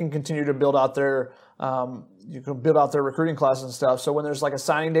 so that they can continue to build out their recruiting classes and stuff. So when there's like a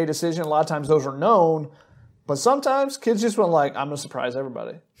signing day decision, a lot of times those are known. But sometimes kids just want I'm going to surprise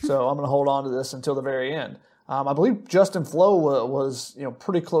everybody. So I'm going to hold on to this until the very end. I believe Justin Flo was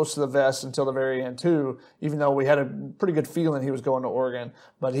pretty close to the vest until the very end too, even though we had a pretty good feeling he was going to Oregon.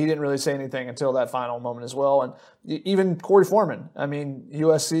 But he didn't really say anything until that final moment as well. And even Corey Foreman, I mean,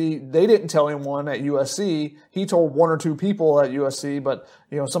 USC, they didn't tell anyone at USC. He told one or two people at USC, but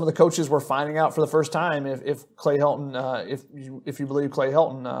some of the coaches were finding out for the first time if Clay Helton, if you believe Clay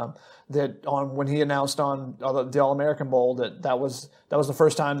Helton, that when he announced on the All-American Bowl that was the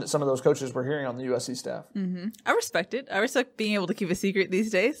first time that some of those coaches were hearing on the USC staff. Mm-hmm. I respect it. I respect being able to keep a secret these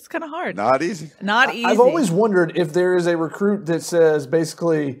days. It's kind of hard. Not easy. Not easy. I've always wondered if there is a recruit that says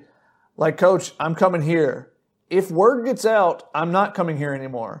basically, like, Coach, I'm coming here. If word gets out, I'm not coming here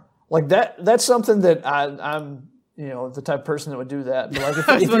anymore. Like that's something that I'm the type of person that would do that. But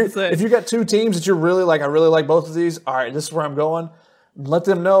like if you got two teams that you're really like, I really like both of these. All right, this is where I'm going. Let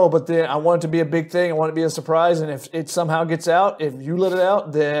them know, but then I want it to be a big thing. I want it to be a surprise. And if it somehow gets out, if you let it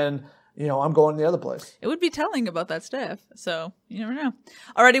out, then, I'm going the other place. It would be telling about that staff. So you never know.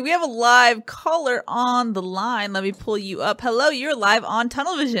 Alrighty, we have a live caller on the line. Let me pull you up. Hello, you're live on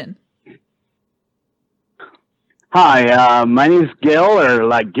Tunnel Vision. Hi, my name is Gil, or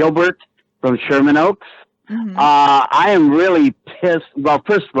like Gilbert from Sherman Oaks. Mm-hmm. I am really pissed. Well,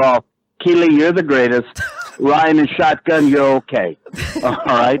 first of all, Keely, you're the greatest. Ryan and Shotgun, you're okay. All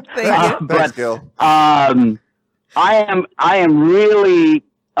right. Thank you. Thanks, Gil. I am really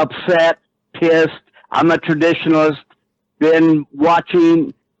upset, pissed. I'm a traditionalist. Been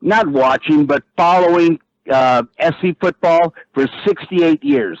following SC football for 68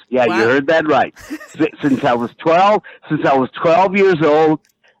 years. Yeah, wow. You heard that right. Since I was 12 years old,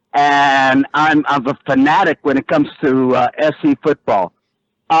 and I'm a fanatic when it comes to SC football.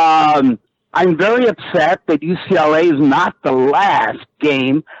 I'm very upset that UCLA is not the last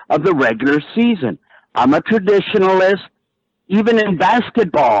game of the regular season. I'm a traditionalist. Even in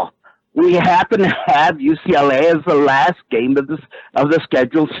basketball, we happen to have UCLA as the last game of the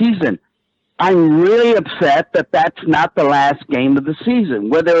scheduled season. I'm really upset that that's not the last game of the season,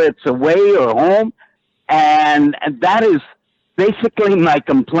 whether it's away or home, and that is basically my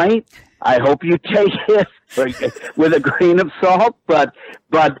complaint. I hope you take it with a grain of salt, but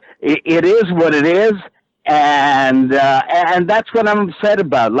it is what it is, and that's what I'm upset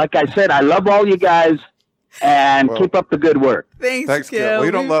about. Like I said, I love all you guys, and keep up the good work. Thanks, Gil. Well,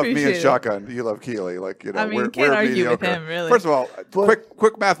 you don't love me and Shotgun. You love Keely. I mean, can't argue with him, really. First of all,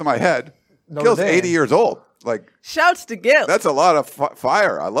 quick math in my head. Gil's 80 years old. Like, shouts to Gil. That's a lot of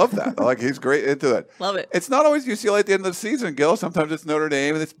fire. I love that. He's great into that. Love it. It's not always UCLA at the end of the season, Gil. Sometimes it's Notre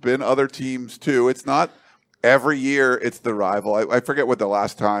Dame, and it's been other teams too. It's not every year it's the rival. I forget what the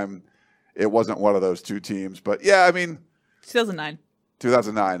last time it wasn't one of those two teams. But, yeah, I mean. 2009.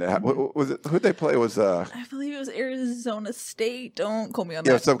 2009. Was it? Who'd they play? I believe it was Arizona State. Don't quote me on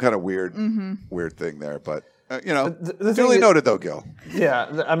that. Yeah, some kind of weird thing there. But. Duly noted, though, Gil.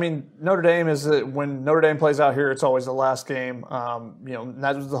 Yeah, I mean, Notre Dame is when Notre Dame plays out here, it's always the last game.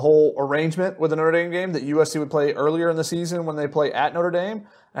 That was the whole arrangement with the Notre Dame game, that USC would play earlier in the season when they play at Notre Dame,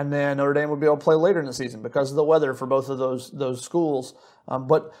 and then Notre Dame would be able to play later in the season because of the weather for both of those schools.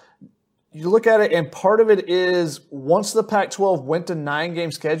 But you look at it, and part of it is once the Pac-12 went to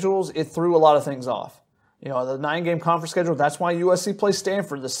 9-game schedules, it threw a lot of things off. The 9-game conference schedule, that's why USC plays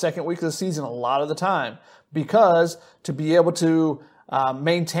Stanford the second week of the season a lot of the time. Because to be able to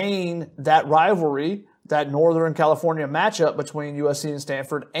maintain that rivalry, that Northern California matchup between USC and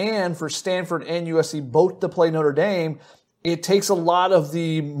Stanford, and for Stanford and USC both to play Notre Dame, it takes a lot of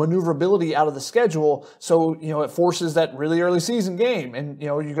the maneuverability out of the schedule. So, it forces that really early season game. And,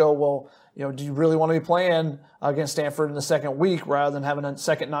 you go, well, do you really want to be playing against Stanford in the second week rather than having a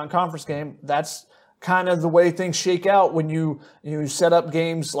second non-conference game? That's kind of the way things shake out when you set up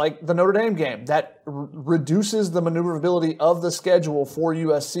games like the Notre Dame game. That reduces the maneuverability of the schedule for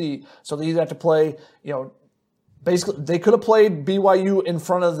USC. So they either have to play, basically they could have played BYU in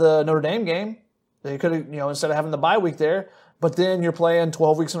front of the Notre Dame game, They could have, instead of having the bye week there, but then you're playing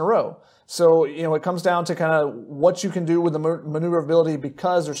 12 weeks in a row. So, it comes down to kind of what you can do with the maneuverability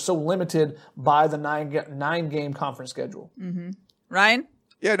because they're so limited by the nine-game conference schedule. Mm-hmm. Ryan?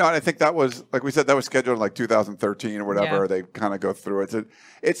 Yeah, no, and I think that was, like we said, that was scheduled in like 2013 or whatever. Yeah. They kind of go through it.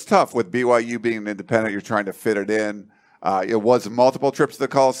 It's tough with BYU being an independent. You're trying to fit it in. It was multiple trips to the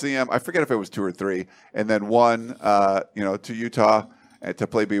Coliseum. I forget if it was 2 or 3. And then one, to Utah to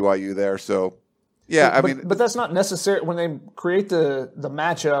play BYU there. So, yeah, But that's not necessary. When they create the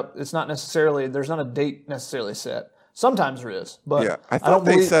matchup, it's not necessarily, there's not a date necessarily set. Sometimes there is. But yeah, I thought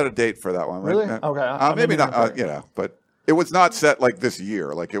they set a date for that one. Really? Okay. Maybe not, but it was not set like this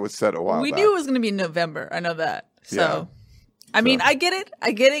year. Like it was set a while back. We knew it was going to be in November. I know that. So, I mean, I get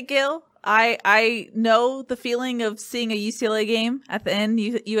it, Gil. I know the feeling of seeing a UCLA game at the end,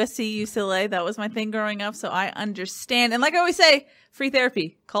 USC, UCLA. That was my thing growing up, so I understand. And like I always say, free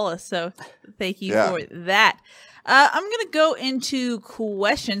therapy. Call us. So thank you for that. I'm going to go into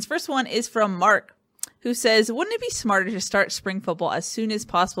questions. First one is from Mark, who says, wouldn't it be smarter to start spring football as soon as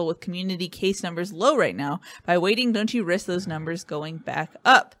possible with community case numbers low right now? By waiting, don't you risk those numbers going back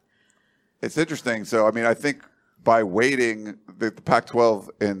up? It's interesting. So, I think by waiting, the Pac-12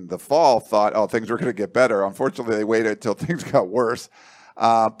 in the fall thought, things were going to get better. Unfortunately, they waited until things got worse.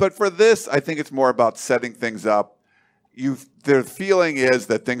 But for this, I think it's more about setting things up. The feeling is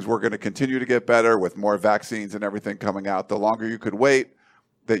that things were going to continue to get better with more vaccines and everything coming out. The longer you could wait,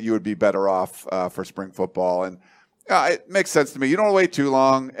 that you would be better off for spring football. And it makes sense to me. You don't want to wait too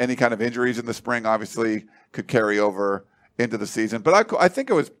long. Any kind of injuries in the spring obviously could carry over into the season. But I think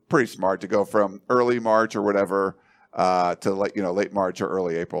it was pretty smart to go from early March or whatever to late March or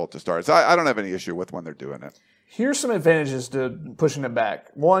early April to start. So I don't have any issue with when they're doing it. Here's some advantages to pushing it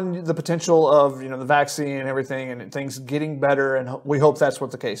back. One, the potential of the vaccine and everything and things getting better, and we hope that's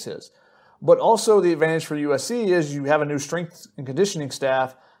what the case is. But also the advantage for USC is you have a new strength and conditioning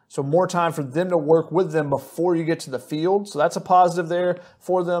staff, so more time for them to work with them before you get to the field. So that's a positive there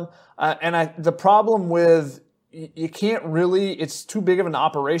for them. The problem with you can't really, it's too big of an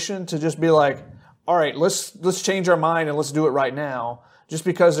operation to just be like, all right, let's change our mind and let's do it right now. Just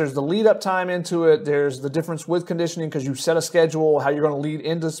because there's the lead up time into it, there's the difference with conditioning because you set a schedule, how you're going to lead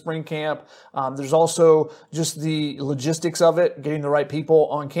into spring camp. There's also just the logistics of it, getting the right people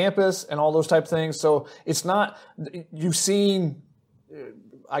on campus and all those type of things. So it's not, you've seen,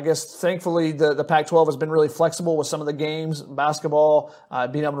 I guess, thankfully the Pac-12 has been really flexible with some of the games, basketball,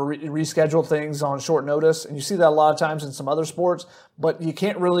 being able to reschedule things on short notice. And you see that a lot of times in some other sports, but you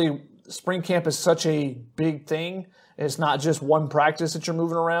can't really, spring camp is such a big thing. It's not just one practice that you're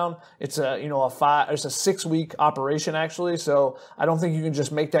moving around. It's a 6-week operation actually. So I don't think you can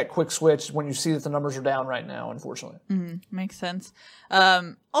just make that quick switch when you see that the numbers are down right now, unfortunately. Mm-hmm. Makes sense.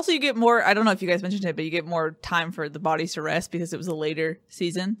 Also, you get more, I don't know if you guys mentioned it, but you get more time for the bodies to rest because it was a later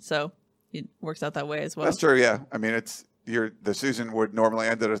season. So it works out that way as well. That's true. Yeah. The season would normally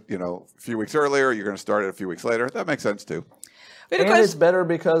end at a few weeks earlier. You're going to start it a few weeks later. That makes sense too. And it's better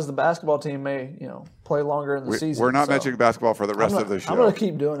because the basketball team may, play longer in the season. We're not mentioning basketball for the rest of the show. I'm going to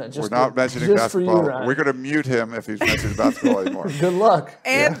keep doing it. We're not mentioning basketball. For you, we're going to mute him if he's mentioning basketball anymore. Good luck.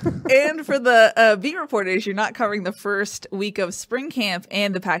 And for the beat reporters, you're not covering the first week of spring camp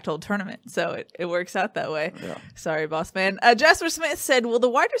and the Pac-12 tournament, so it works out that way. Yeah. Sorry, boss man. Jasper Smith said, "Will the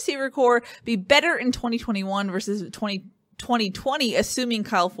wide receiver core be better in 2021 versus 2020, assuming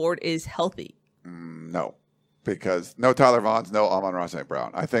Kyle Ford is healthy?" No. Because no Tyler Vaughns, no Amon-Ra St.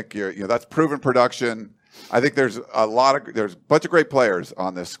 Brown. I think that's proven production. I think there's a bunch of great players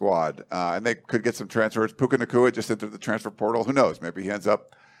on this squad, and they could get some transfers. Puka Nacua just entered the transfer portal. Who knows? Maybe he ends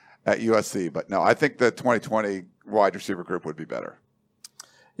up at USC. But no, I think the 2020 wide receiver group would be better.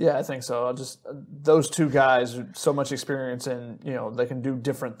 Yeah, I think so. Those two guys, so much experience, and they can do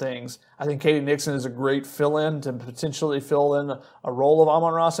different things. I think Katie Nixon is a great fill-in to potentially fill in a role of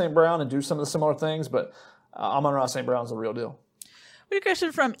Amon-Ra St. Brown and do some of the similar things, but Amon-Ra St. Brown's the real deal. We had a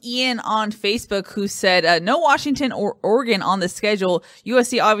question from Ian on Facebook who said, no Washington or Oregon on the schedule.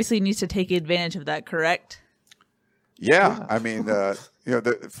 USC obviously needs to take advantage of that, correct? Yeah.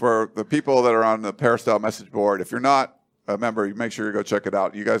 For the people that are on the Peristyle message board, if you're not a member, you make sure you go check it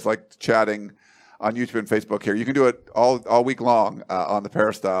out. You guys like chatting on YouTube and Facebook here. You can do it all week long on the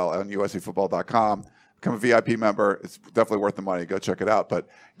Peristyle on USCFootball.com. Become a VIP member. It's definitely worth the money. Go check it out. But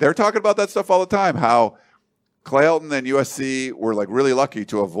they're talking about that stuff all the time, how Clay Helton and USC were really lucky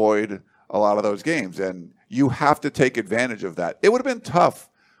to avoid a lot of those games. And you have to take advantage of that. It would have been tough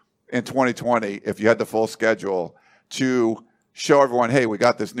in 2020 if you had the full schedule to show everyone, hey, we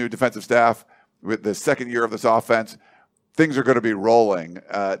got this new defensive staff with the second year of this offense. things are going to be rolling.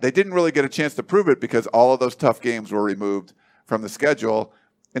 They didn't really get a chance to prove it because all of those tough games were removed from the schedule.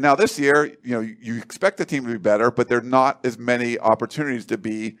 And now this year, you expect the team to be better, but there are not as many opportunities to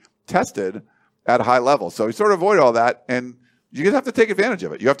be tested at a high level. So you sort of avoid all that, and you just have to take advantage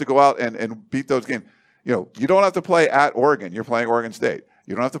of it. You have to go out and beat those games. You don't have to play at Oregon. You're playing Oregon State.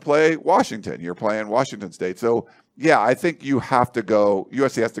 You don't have to play Washington. You're playing Washington State. So, yeah, I think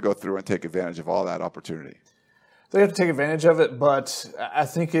USC has to go through and take advantage of all that opportunity. They have to take advantage of it, but I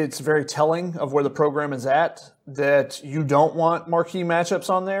think it's very telling of where the program is at that you don't want marquee matchups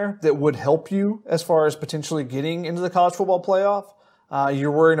on there that would help you as far as potentially getting into the college football playoff.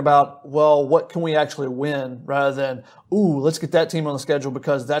 You're worrying about, what can we actually win rather than, let's get that team on the schedule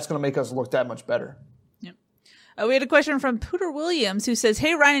because that's going to make us look that much better. Yep. We had a question from Pooter Williams who says,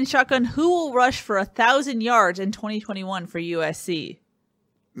 hey, Ryan and Shotgun, who will rush for 1,000 yards in 2021 for USC?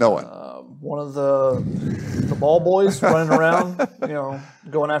 No one. One of the ball boys running around,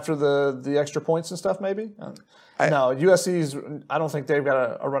 going after the extra points and stuff maybe? No, USC's, I don't think they've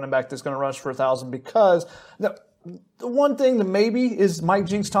got a running back that's going to rush for 1,000 because the one thing that maybe is Mike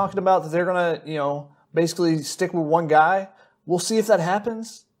Jinks talking about that they're going to, basically stick with one guy. We'll see if that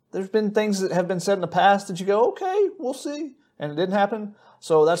happens. There's been things that have been said in the past that you go, okay, we'll see. And it didn't happen.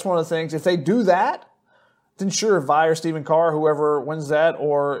 So that's one of the things. If they do that, then sure, Vi or Stephen Carr, whoever wins that,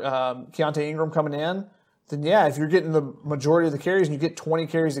 or Keontae Ingram coming in, then yeah, if you're getting the majority of the carries and you get 20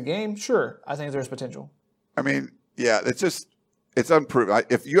 carries a game, sure, I think there's potential. I mean, yeah, it's unproven.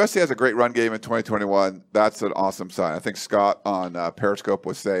 If USC has a great run game in 2021, that's an awesome sign. I think Scott on Periscope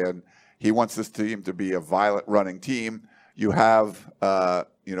was saying he wants this team to be a violent running team. You have, Clay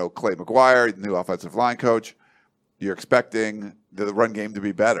McGuire, the new offensive line coach. You're expecting the run game to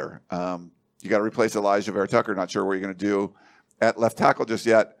be better. You got to replace Elijah Vera Tucker. Not sure what you're going to do at left tackle just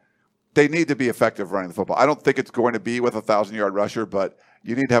yet. They need to be effective running the football. I don't think it's going to be with a 1,000-yard rusher, but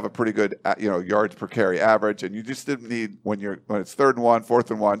you need to have a pretty good, yards per carry average, and you just need when it's 3rd and 1, 4th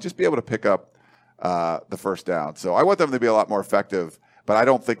and 1, just be able to pick up the first down. So I want them to be a lot more effective, but I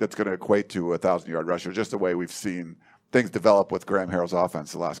don't think that's going to equate to a 1,000-yard rusher. Just the way we've seen things develop with Graham Harrell's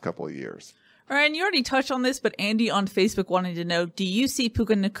offense the last couple of years. Ryan, you already touched on this, but Andy on Facebook wanted to know, do you see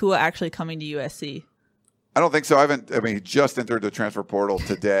Puka Nacua actually coming to USC? I don't think so. He just entered the transfer portal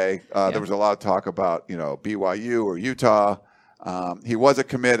today. There was a lot of talk about, BYU or Utah. He was a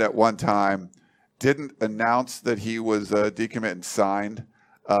commit at one time, didn't announce that he was a decommit and signed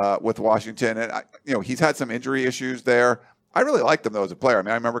with Washington. And, he's had some injury issues there. I really liked him, though, as a player.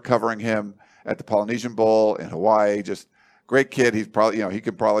 I remember covering him at the Polynesian Bowl in Hawaii, just great kid. He's probably, he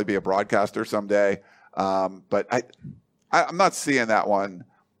could probably be a broadcaster someday. But I'm not seeing that one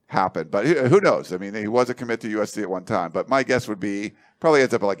happen. But who knows? He was a commit to USC at one time. But my guess would be probably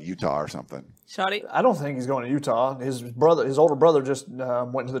ends up at Utah or something. Shotty? I don't think he's going to Utah. His older brother just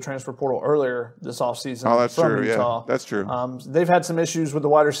went into the transfer portal earlier this offseason. Oh, that's from true. Utah. Yeah, that's true. They've had some issues with the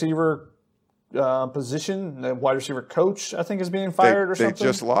wide receiver position. The wide receiver coach, I think, is being fired or something. They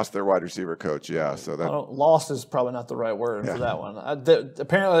just lost their wide receiver coach, yeah. So that lost is probably not the right word for that one.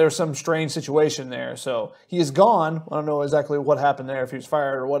 Apparently, there was some strange situation there. So he is gone. I don't know exactly what happened there, if he was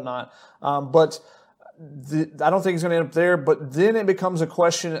fired or whatnot. But I don't think he's going to end up there. But then it becomes a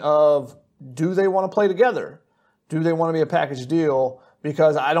question of, do they want to play together? Do they want to be a package deal?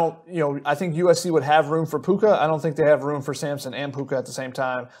 Because I think USC would have room for Puka. I don't think they have room for Samson and Puka at the same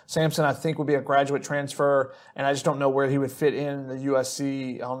time. Samson, I think, would be a graduate transfer, and I just don't know where he would fit in the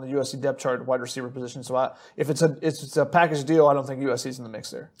USC on the USC depth chart wide receiver position. So if it's a package deal, I don't think USC's in the mix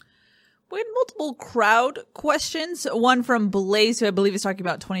there. We had multiple crowd questions. One from Blaze, who I believe is talking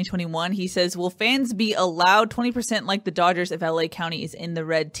about 2021. He says, will fans be allowed 20% like the Dodgers if LA County is in the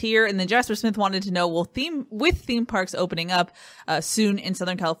red tier? And then Jasper Smith wanted to know, with theme parks opening up soon in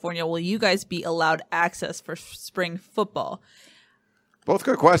Southern California, will you guys be allowed access for spring football? Both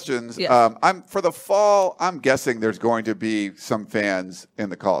good questions. Yes. For the fall, I'm guessing there's going to be some fans in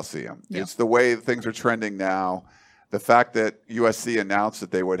the Coliseum. Yeah. It's the way things are trending now. The fact that USC announced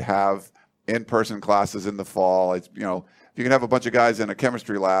that they would have in-person classes in the fall. It's, if you can have a bunch of guys in a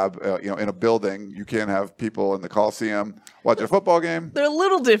chemistry lab, in a building, you can't have people in the Coliseum watch a football game. They're a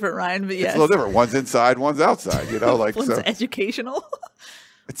little different, Ryan, but yes. It's a little different. One's inside, one's outside, One's educational.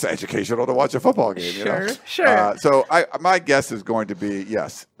 It's educational to watch a football game, Sure. So my guess is going to be,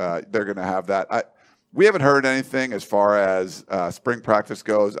 yes, they're going to have that. We haven't heard anything as far as spring practice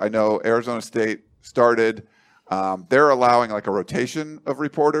goes. I know Arizona State started. They're allowing like a rotation of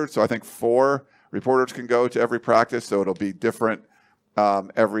reporters. So I think 4 reporters can go to every practice. So it'll be different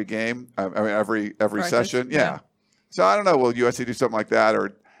every game. Every session. Yeah. So I don't know. Will USC do something like that?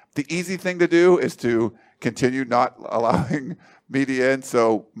 Or the easy thing to do is to continue not allowing media in.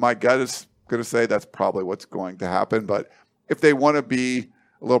 So my gut is going to say that's probably what's going to happen. But if they want to be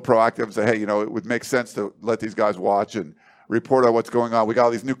a little proactive and say, hey, it would make sense to let these guys watch and report on what's going on. We got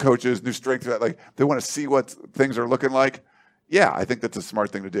all these new coaches, new strength. Like they want to see what things are looking like. Yeah, I think that's a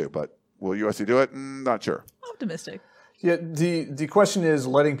smart thing to do. But will USC do it? Not sure. Optimistic. Yeah, the question is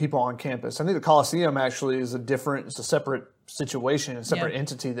letting people on campus. I think the Coliseum actually is it's a separate situation, a separate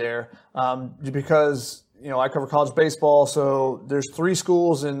entity there, because I cover college baseball. So there's 3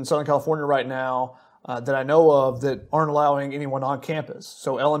 schools in Southern California right now that I know of that aren't allowing anyone on campus.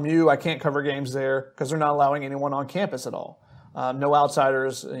 So LMU, I can't cover games there because they're not allowing anyone on campus at all. No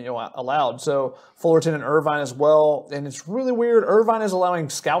outsiders, allowed. So Fullerton and Irvine as well. And it's really weird. Irvine is allowing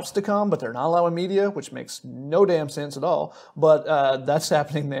scouts to come, but they're not allowing media, which makes no damn sense at all. But that's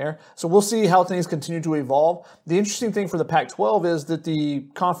happening there. So we'll see how things continue to evolve. The interesting thing for the Pac-12 is that the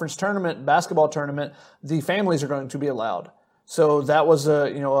conference tournament, basketball tournament, the families are going to be allowed. So that was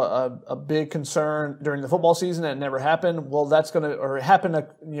a big concern during the football season. It never happened. Well, it happened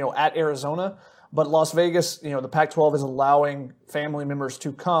at Arizona. But Las Vegas, the Pac-12 is allowing family members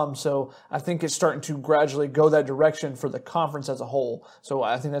to come. So I think it's starting to gradually go that direction for the conference as a whole. So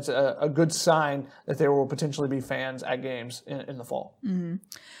I think that's a good sign that there will potentially be fans at games in the fall. Mm-hmm.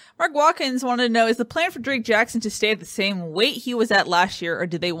 Mark Watkins wanted to know, is the plan for Drake Jackson to stay at the same weight he was at last year, or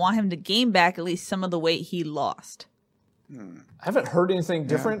do they want him to gain back at least some of the weight he lost? I haven't heard anything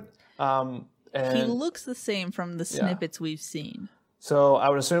different. He looks the same from the snippets we've seen. So I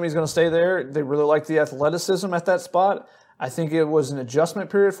would assume he's going to stay there. They really like the athleticism at that spot. I think it was an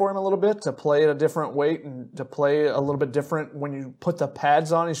adjustment period for him a little bit to play at a different weight and to play a little bit different. When you put the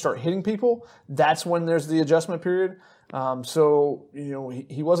pads on and you start hitting people, that's when there's the adjustment period.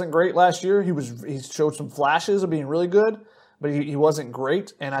 He wasn't great last year. He showed some flashes of being really good, but he wasn't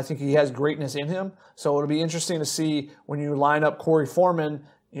great, and I think he has greatness in him. So it'll be interesting to see when you line up Corey Foreman,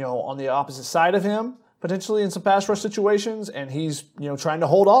 on the opposite side of him, potentially in some pass rush situations, and he's trying to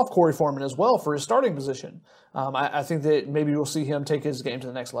hold off Corey Foreman as well for his starting position. I think that maybe we'll see him take his game to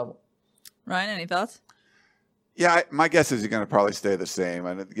the next level. Ryan, any thoughts? Yeah, my guess is he's going to probably stay the same,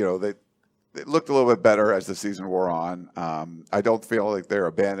 and they looked a little bit better as the season wore on. I don't feel like they're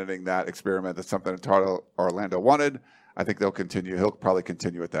abandoning that experiment. That's something that Orlando wanted. I think they'll continue. He'll probably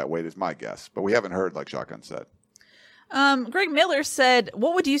continue at that weight, is my guess, but we haven't heard, like Shotgun said. Greg Miller said,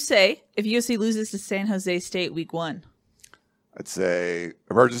 what would you say if USC loses to San Jose State week 1? I'd say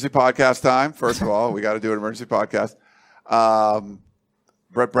emergency podcast time. First of all, we got to do an emergency podcast.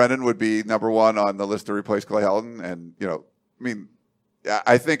 Brett Brennan would be number 1 on the list to replace Clay Helton. And,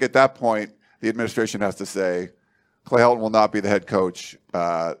 I think at that point, the administration has to say Clay Helton will not be the head coach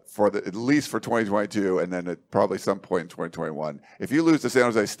at least for 2022, and then at probably some point in 2021. If you lose to San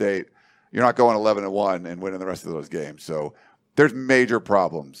Jose State, you're not going 11-1 and winning the rest of those games. So there's major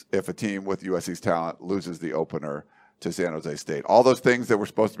problems if a team with USC's talent loses the opener to San Jose State. All those things that were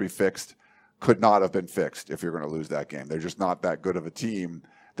supposed to be fixed could not have been fixed if you're going to lose that game. They're just not that good of a team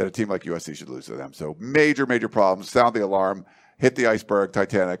that a team like USC should lose to them. So major, major problems. Sound the alarm, hit the iceberg,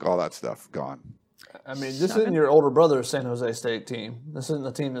 Titanic, all that stuff, gone. I mean, this isn't your older brother's San Jose State team. This isn't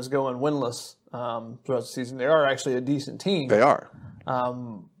the team that's going winless throughout the season. They are actually a decent team. They are.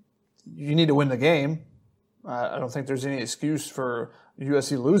 You need to win the game. I don't think there's any excuse for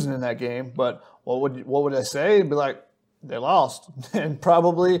USC losing in that game. But what would I say? It'd be like, they lost, and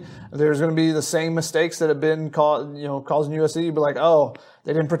probably there's going to be the same mistakes that have been causing USC. You'd be like, oh,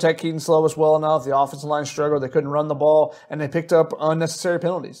 they didn't protect Keaton Slovis well enough. The offensive line struggled. They couldn't run the ball, and they picked up unnecessary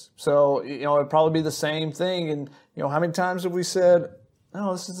penalties. So it'd probably be the same thing. And how many times have we said,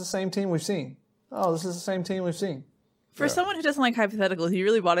 "Oh, this is the same team we've seen"? Oh, this is the same team we've seen. For someone who doesn't like hypotheticals, you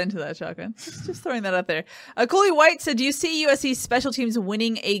really bought into that, Shotgun. Just throwing that out there. Coley White said, do you see USC special teams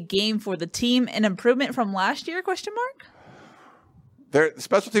winning a game for the team? An improvement from last year, ? The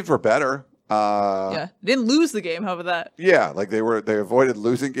special teams were better. Didn't lose the game. How about that? Yeah, like they avoided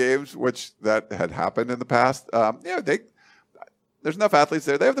losing games, which that had happened in the past. There's enough athletes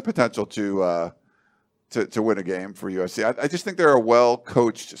there. They have the potential to win a game for USC. I just think they're a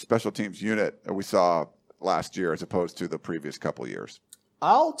well-coached special teams unit that we saw last year as opposed to the previous couple years.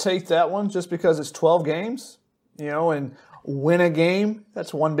 I'll take that one just because it's 12 games, and win a game.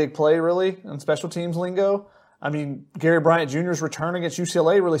 That's one big play, really, in special teams lingo. I mean, Gary Bryant Jr.'s return against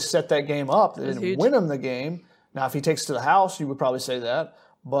UCLA really set that game up. They didn't win him the game. Now, if he takes it to the house, you would probably say that.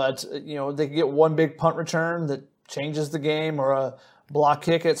 But, they could get one big punt return that changes the game or a block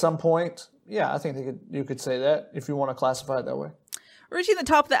kick at some point. Yeah, I think you could say that if you want to classify it that way. We're reaching the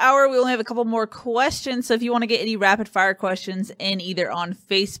top of the hour. We only have a couple more questions. So if you want to get any rapid fire questions in either on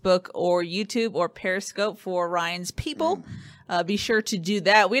Facebook or YouTube or Periscope for Ryan's people, be sure to do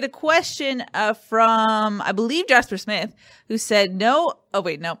that. We had a question from, I believe, Jasper Smith, who said no. Oh,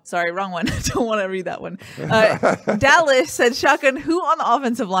 wait, no. Sorry, wrong one. Don't want to read that one. Dallas said, Shotgun, who on the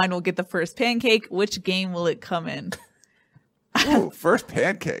offensive line will get the first pancake? Which game will it come in? Ooh, first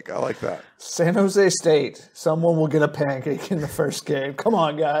pancake. I like that. San Jose State. Someone will get a pancake in the first game. Come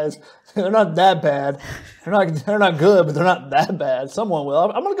on, guys. They're not that bad. They're not good, but they're not that bad. Someone will.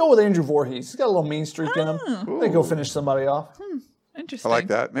 I'm going to go with Andrew Voorhees. He's got a little mean streak in him. I think he'll finish somebody off. Interesting. I like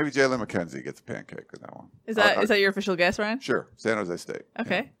that. Maybe Jalen McKenzie gets a pancake in that one. Is that your official guess, Ryan? Sure. San Jose State.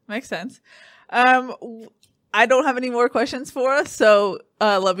 Okay. Makes sense. I don't have any more questions for us, so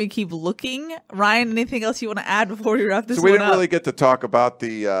let me keep looking. Ryan, anything else you want to add before we wrap this one up? So we didn't really get to talk about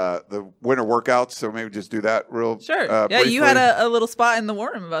the winter workouts, so maybe just do that real Sure. Yeah, briefly. You had a little spot in the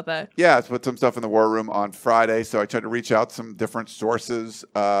war room about that. Yeah, I put some stuff in the war room on Friday, so I tried to reach out to some different sources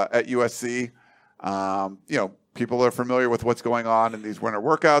at USC. People are familiar with what's going on in these winter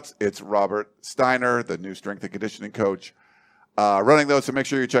workouts. It's Robert Steiner, the new strength and conditioning coach, running those, so make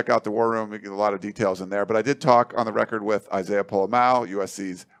sure you check out the War Room. We get a lot of details in there. But I did talk on the record with Isaiah Polamau,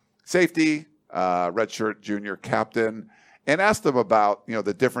 USC's safety, redshirt junior captain, and asked them about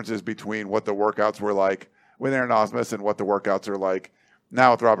the differences between what the workouts were like with Aaron Osmus and what the workouts are like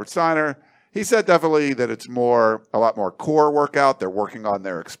now with Robert Steiner. He said definitely that it's a lot more core workout. They're working on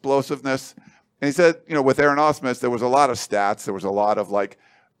their explosiveness. And he said, with Aaron Osmus, there was a lot of stats. There was a lot of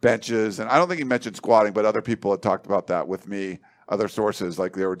benches. And I don't think he mentioned squatting, but other people had talked about that with me, other sources,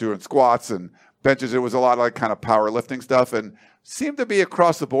 like they were doing squats and benches. It was a lot of kind of powerlifting stuff and seemed to be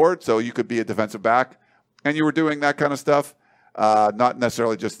across the board. So you could be a defensive back and you were doing that kind of stuff, not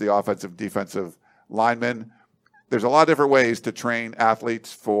necessarily just the offensive, defensive linemen. There's a lot of different ways to train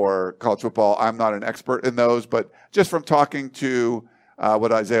athletes for college football. I'm not an expert in those, but just from talking to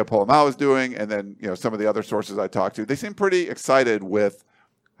what Isaiah Polamau is doing and then some of the other sources I talked to, they seem pretty excited with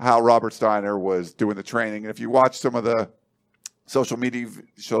how Robert Steiner was doing the training. And if you watch some of the social media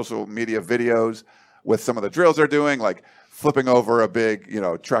videos with some of the drills they're doing, like flipping over a big,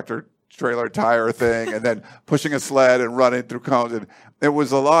 tractor trailer tire thing and then pushing a sled and running through cones. And it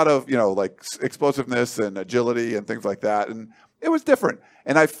was a lot of, explosiveness and agility and things like that. And it was different.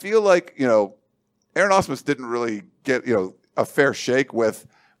 And I feel like, Aaron Osmus didn't really get, a fair shake with,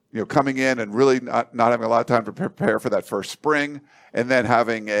 coming in and really not having a lot of time to prepare for that first spring, and then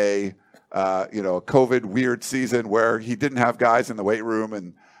having a COVID weird season where he didn't have guys in the weight room,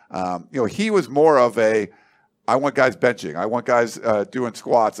 and he was more of I want guys benching, I want guys doing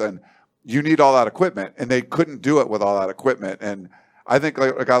squats, and you need all that equipment, and they couldn't do it with all that equipment. And I think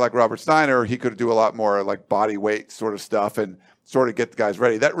a guy like Robert Steiner, he could do a lot more like body weight sort of stuff and sort of get the guys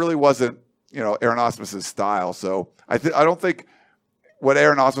ready. That really wasn't Aaron Osmus's style. So I don't think what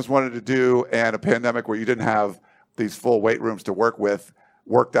Aaron Osmus wanted to do and a pandemic where you didn't have these full weight rooms to work with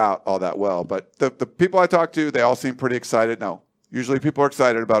worked out all that well. But the people I talked to, they all seem pretty excited. No, usually people are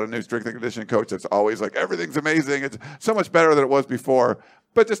excited about a new strength and conditioning coach. It's always like everything's amazing. It's so much better than it was before.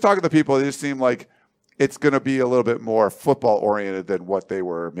 But just talking to people, they just seem like it's going to be a little bit more football oriented than what they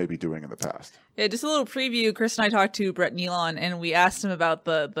were maybe doing in the past. Yeah, just a little preview. Chris and I talked to Brett Nealon, and we asked him about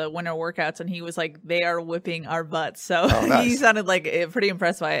the winter workouts, and he was like, they are whipping our butts. So nice. He sounded like pretty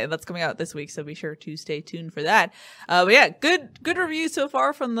impressed by it, and that's coming out this week, so be sure to stay tuned for that. But yeah, good review so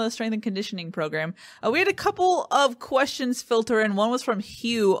far from the strength and conditioning program. We had a couple of questions filter in. One was from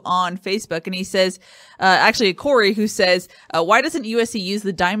Hugh on Facebook, and he says, actually Corey, who says, why doesn't USC use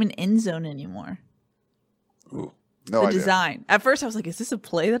the diamond end zone anymore? Ooh, no idea. Design. At first I was like, is this a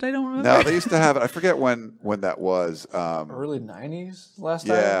play that I don't remember? No, they used to have it. I forget when that was. Early 90s last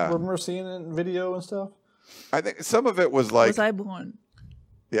time I remember seeing it in video and stuff. I think some of it was like. Was I born?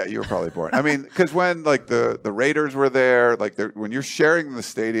 Yeah, you were probably born. I mean, because when the Raiders were there, when you're sharing the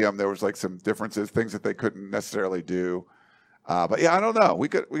stadium, there was some differences, things that they couldn't necessarily do. But yeah, I don't know. We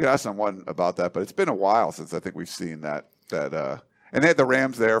could ask someone about that, but it's been a while since I think we've seen that. And they had the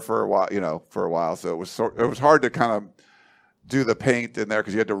Rams there for a while, so it was hard to kind of do the paint in there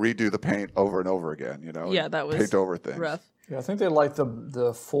because you had to redo the paint over and over again. Yeah, that was paint over things. Rough. Yeah, I think they like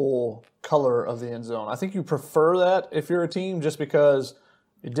the full color of the end zone. I think you prefer that if you're a team, just because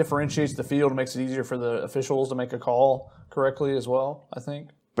it differentiates the field and makes it easier for the officials to make a call correctly as well, I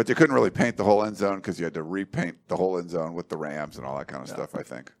think. But you couldn't really paint the whole end zone because you had to repaint the whole end zone with the Rams and all that kind of stuff, I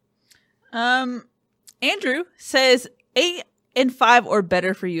think. Andrew says 8-5 or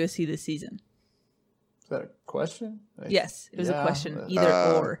better for USC this season. Is that a question? Yes, it was a question. Either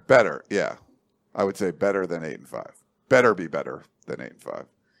or. Better, yeah. I would say better than 8-5. Better be better than 8-5.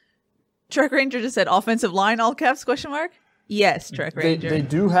 Trek Ranger just said offensive line, all caps, question mark? Yes, Trek Ranger. They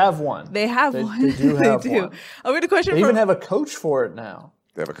do have one. They have one. They do have one. Oh, we had a question They even have a coach for it now.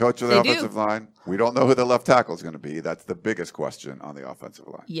 They have a coach of the offensive line. We don't know who the left tackle is going to be. That's the biggest question on the offensive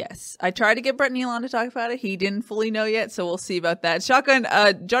line. Yes. I tried to get Brett Neal on to talk about it. He didn't fully know yet, so we'll see about that. Shotgun,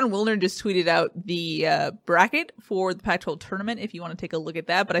 John Wilner just tweeted out the bracket for the Pac-12 tournament if you want to take a look at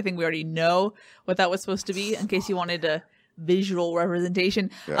that, but I think we already know what that was supposed to be in case you wanted to visual representation.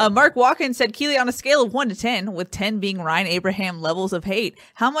 Yeah. Mark Watkins said, Keely, on a scale of 1 to 10, with 10 being Ryan Abraham levels of hate,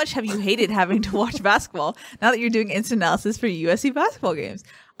 how much have you hated having to watch basketball now that you're doing instant analysis for USC basketball games?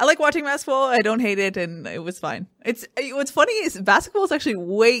 I like watching basketball. I don't hate it, and it was fine. What's funny is basketball is actually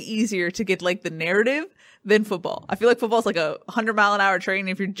way easier to get like the narrative than football. I feel like football is like a 100-mile-an-hour train.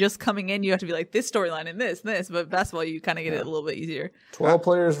 If you're just coming in, you have to be like this storyline and this and this. But basketball, you kind of get it a little bit easier. 12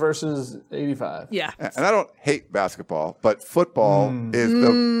 players versus 85. Yeah. And I don't hate basketball, but football is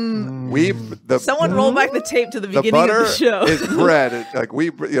Someone roll back the tape to the beginning butter of the show. is bread. Like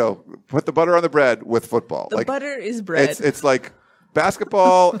put the butter on the bread with football. The butter is bread. It's like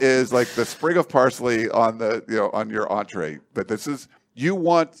basketball is like the sprig of parsley on on your entree. But you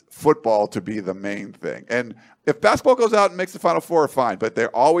want football to be the main thing. And if basketball goes out and makes the Final Four, fine. But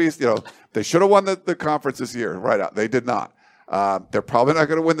they're always, they should have won the conference this year, right out. They did not. They're probably not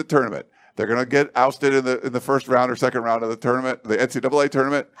going to win the tournament. They're going to get ousted in the first round or second round of the tournament, the NCAA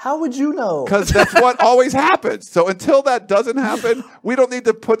tournament. How would you know? Because that's what always happens. So until that doesn't happen, we don't need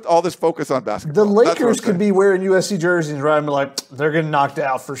to put all this focus on basketball. The Lakers could be wearing USC jerseys and riding like they're getting knocked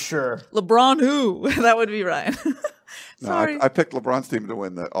out for sure. LeBron who? That would be Ryan. Sorry. No, I picked LeBron's team to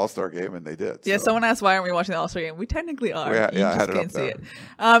win the All-Star game, and they did. Yeah, someone asked why aren't we watching the All-Star game? We technically are. I just had it can't up see there. it.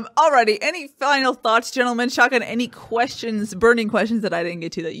 Alrighty, any final thoughts, gentlemen? Shotgun, any questions, burning questions that I didn't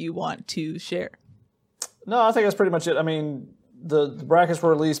get to that you want to share? No, I think that's pretty much it. I mean, the brackets were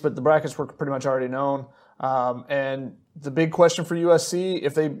released, but the brackets were pretty much already known. And the big question for USC,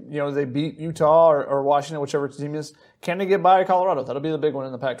 if they beat Utah or Washington, whichever team is, can they get by Colorado? That'll be the big one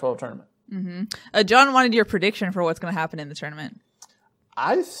in the Pac-12 tournament. Mm-hmm. John wanted your prediction for what's going to happen in the tournament.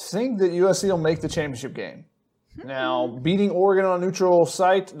 I think that USC will make the championship game. Now, beating Oregon on a neutral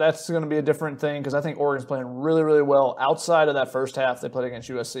site, that's going to be a different thing because I think Oregon's playing really, really well outside of that first half they played against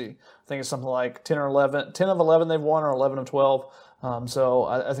USC. I think it's something like 10 of 11 they've won or 11 of 12. So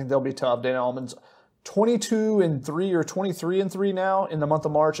I think they'll be tough. Dana Altman's 22-3 or 23-3 now in the month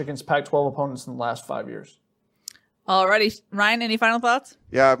of March against Pac-12 opponents in the last 5 years. Alrighty, Ryan, any final thoughts?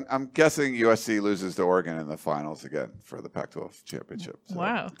 Yeah, I'm guessing USC loses to Oregon in the finals again for the Pac-12 championship. So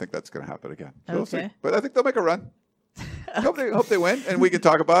wow. I think that's going to happen again. So Okay. we'll see. But I think they'll make a run. hope they win, and we can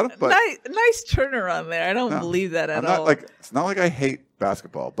talk about it. But nice turnaround there. I don't believe that at all. It's not like I hate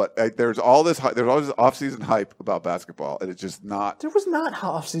basketball, but there's all this off-season hype about basketball, and it's just not. There was not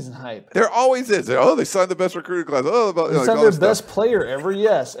off-season hype. There always is. They signed the best recruiting class. They signed their best player ever.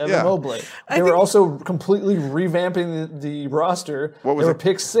 Yes, Evan Mobley. They were also completely revamping the roster. They were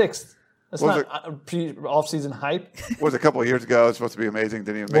picked 6th. That's not off-season hype. Was a couple of years ago. It was supposed to be amazing.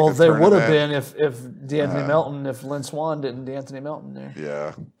 Didn't even make the they tournament. would have been if DeAnthony Melton, if Lynn Swann didn't DeAnthony Melton there.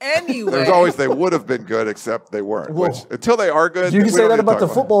 Yeah. Anyway. There's always they would have been good, except they weren't. Until they are good. You can say that about the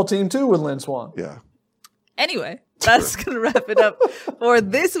football team, too, with Lynn Swann. Yeah. Anyway, that's going to wrap it up for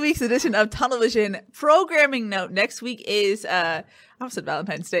this week's edition of Tunnel Vision. Programming note, next week is, I said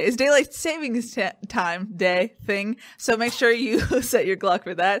Valentine's Day, is Daylight Savings Time Day thing. So make sure you set your clock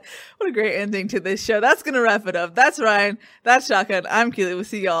for that. What a great ending to this show. That's going to wrap it up. That's Ryan. That's Shotgun. I'm Keely. We'll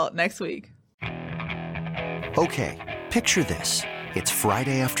see y'all next week. Okay, picture this. It's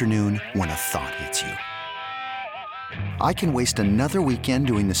Friday afternoon when a thought hits you. I can waste another weekend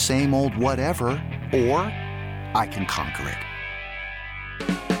doing the same old whatever, or I can conquer it.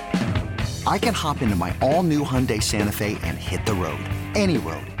 I can hop into my all-new Hyundai Santa Fe and hit the road. Any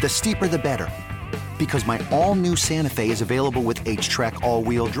road. The steeper, the better. Because my all-new Santa Fe is available with H-Track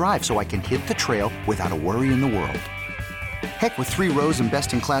all-wheel drive, so I can hit the trail without a worry in the world. Heck, with 3 rows and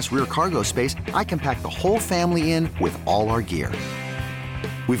best-in-class rear cargo space, I can pack the whole family in with all our gear.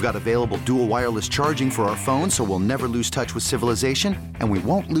 We've got available dual wireless charging for our phones, so we'll never lose touch with civilization, and we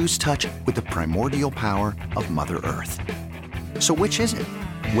won't lose touch with the primordial power of Mother Earth. So which is it?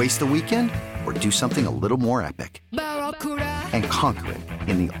 Waste the weekend or do something a little more epic? And conquer it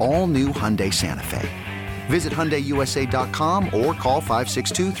in the all-new Hyundai Santa Fe. Visit HyundaiUSA.com or call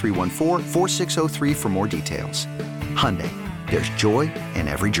 562-314-4603 for more details. Hyundai, there's joy in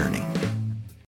every journey.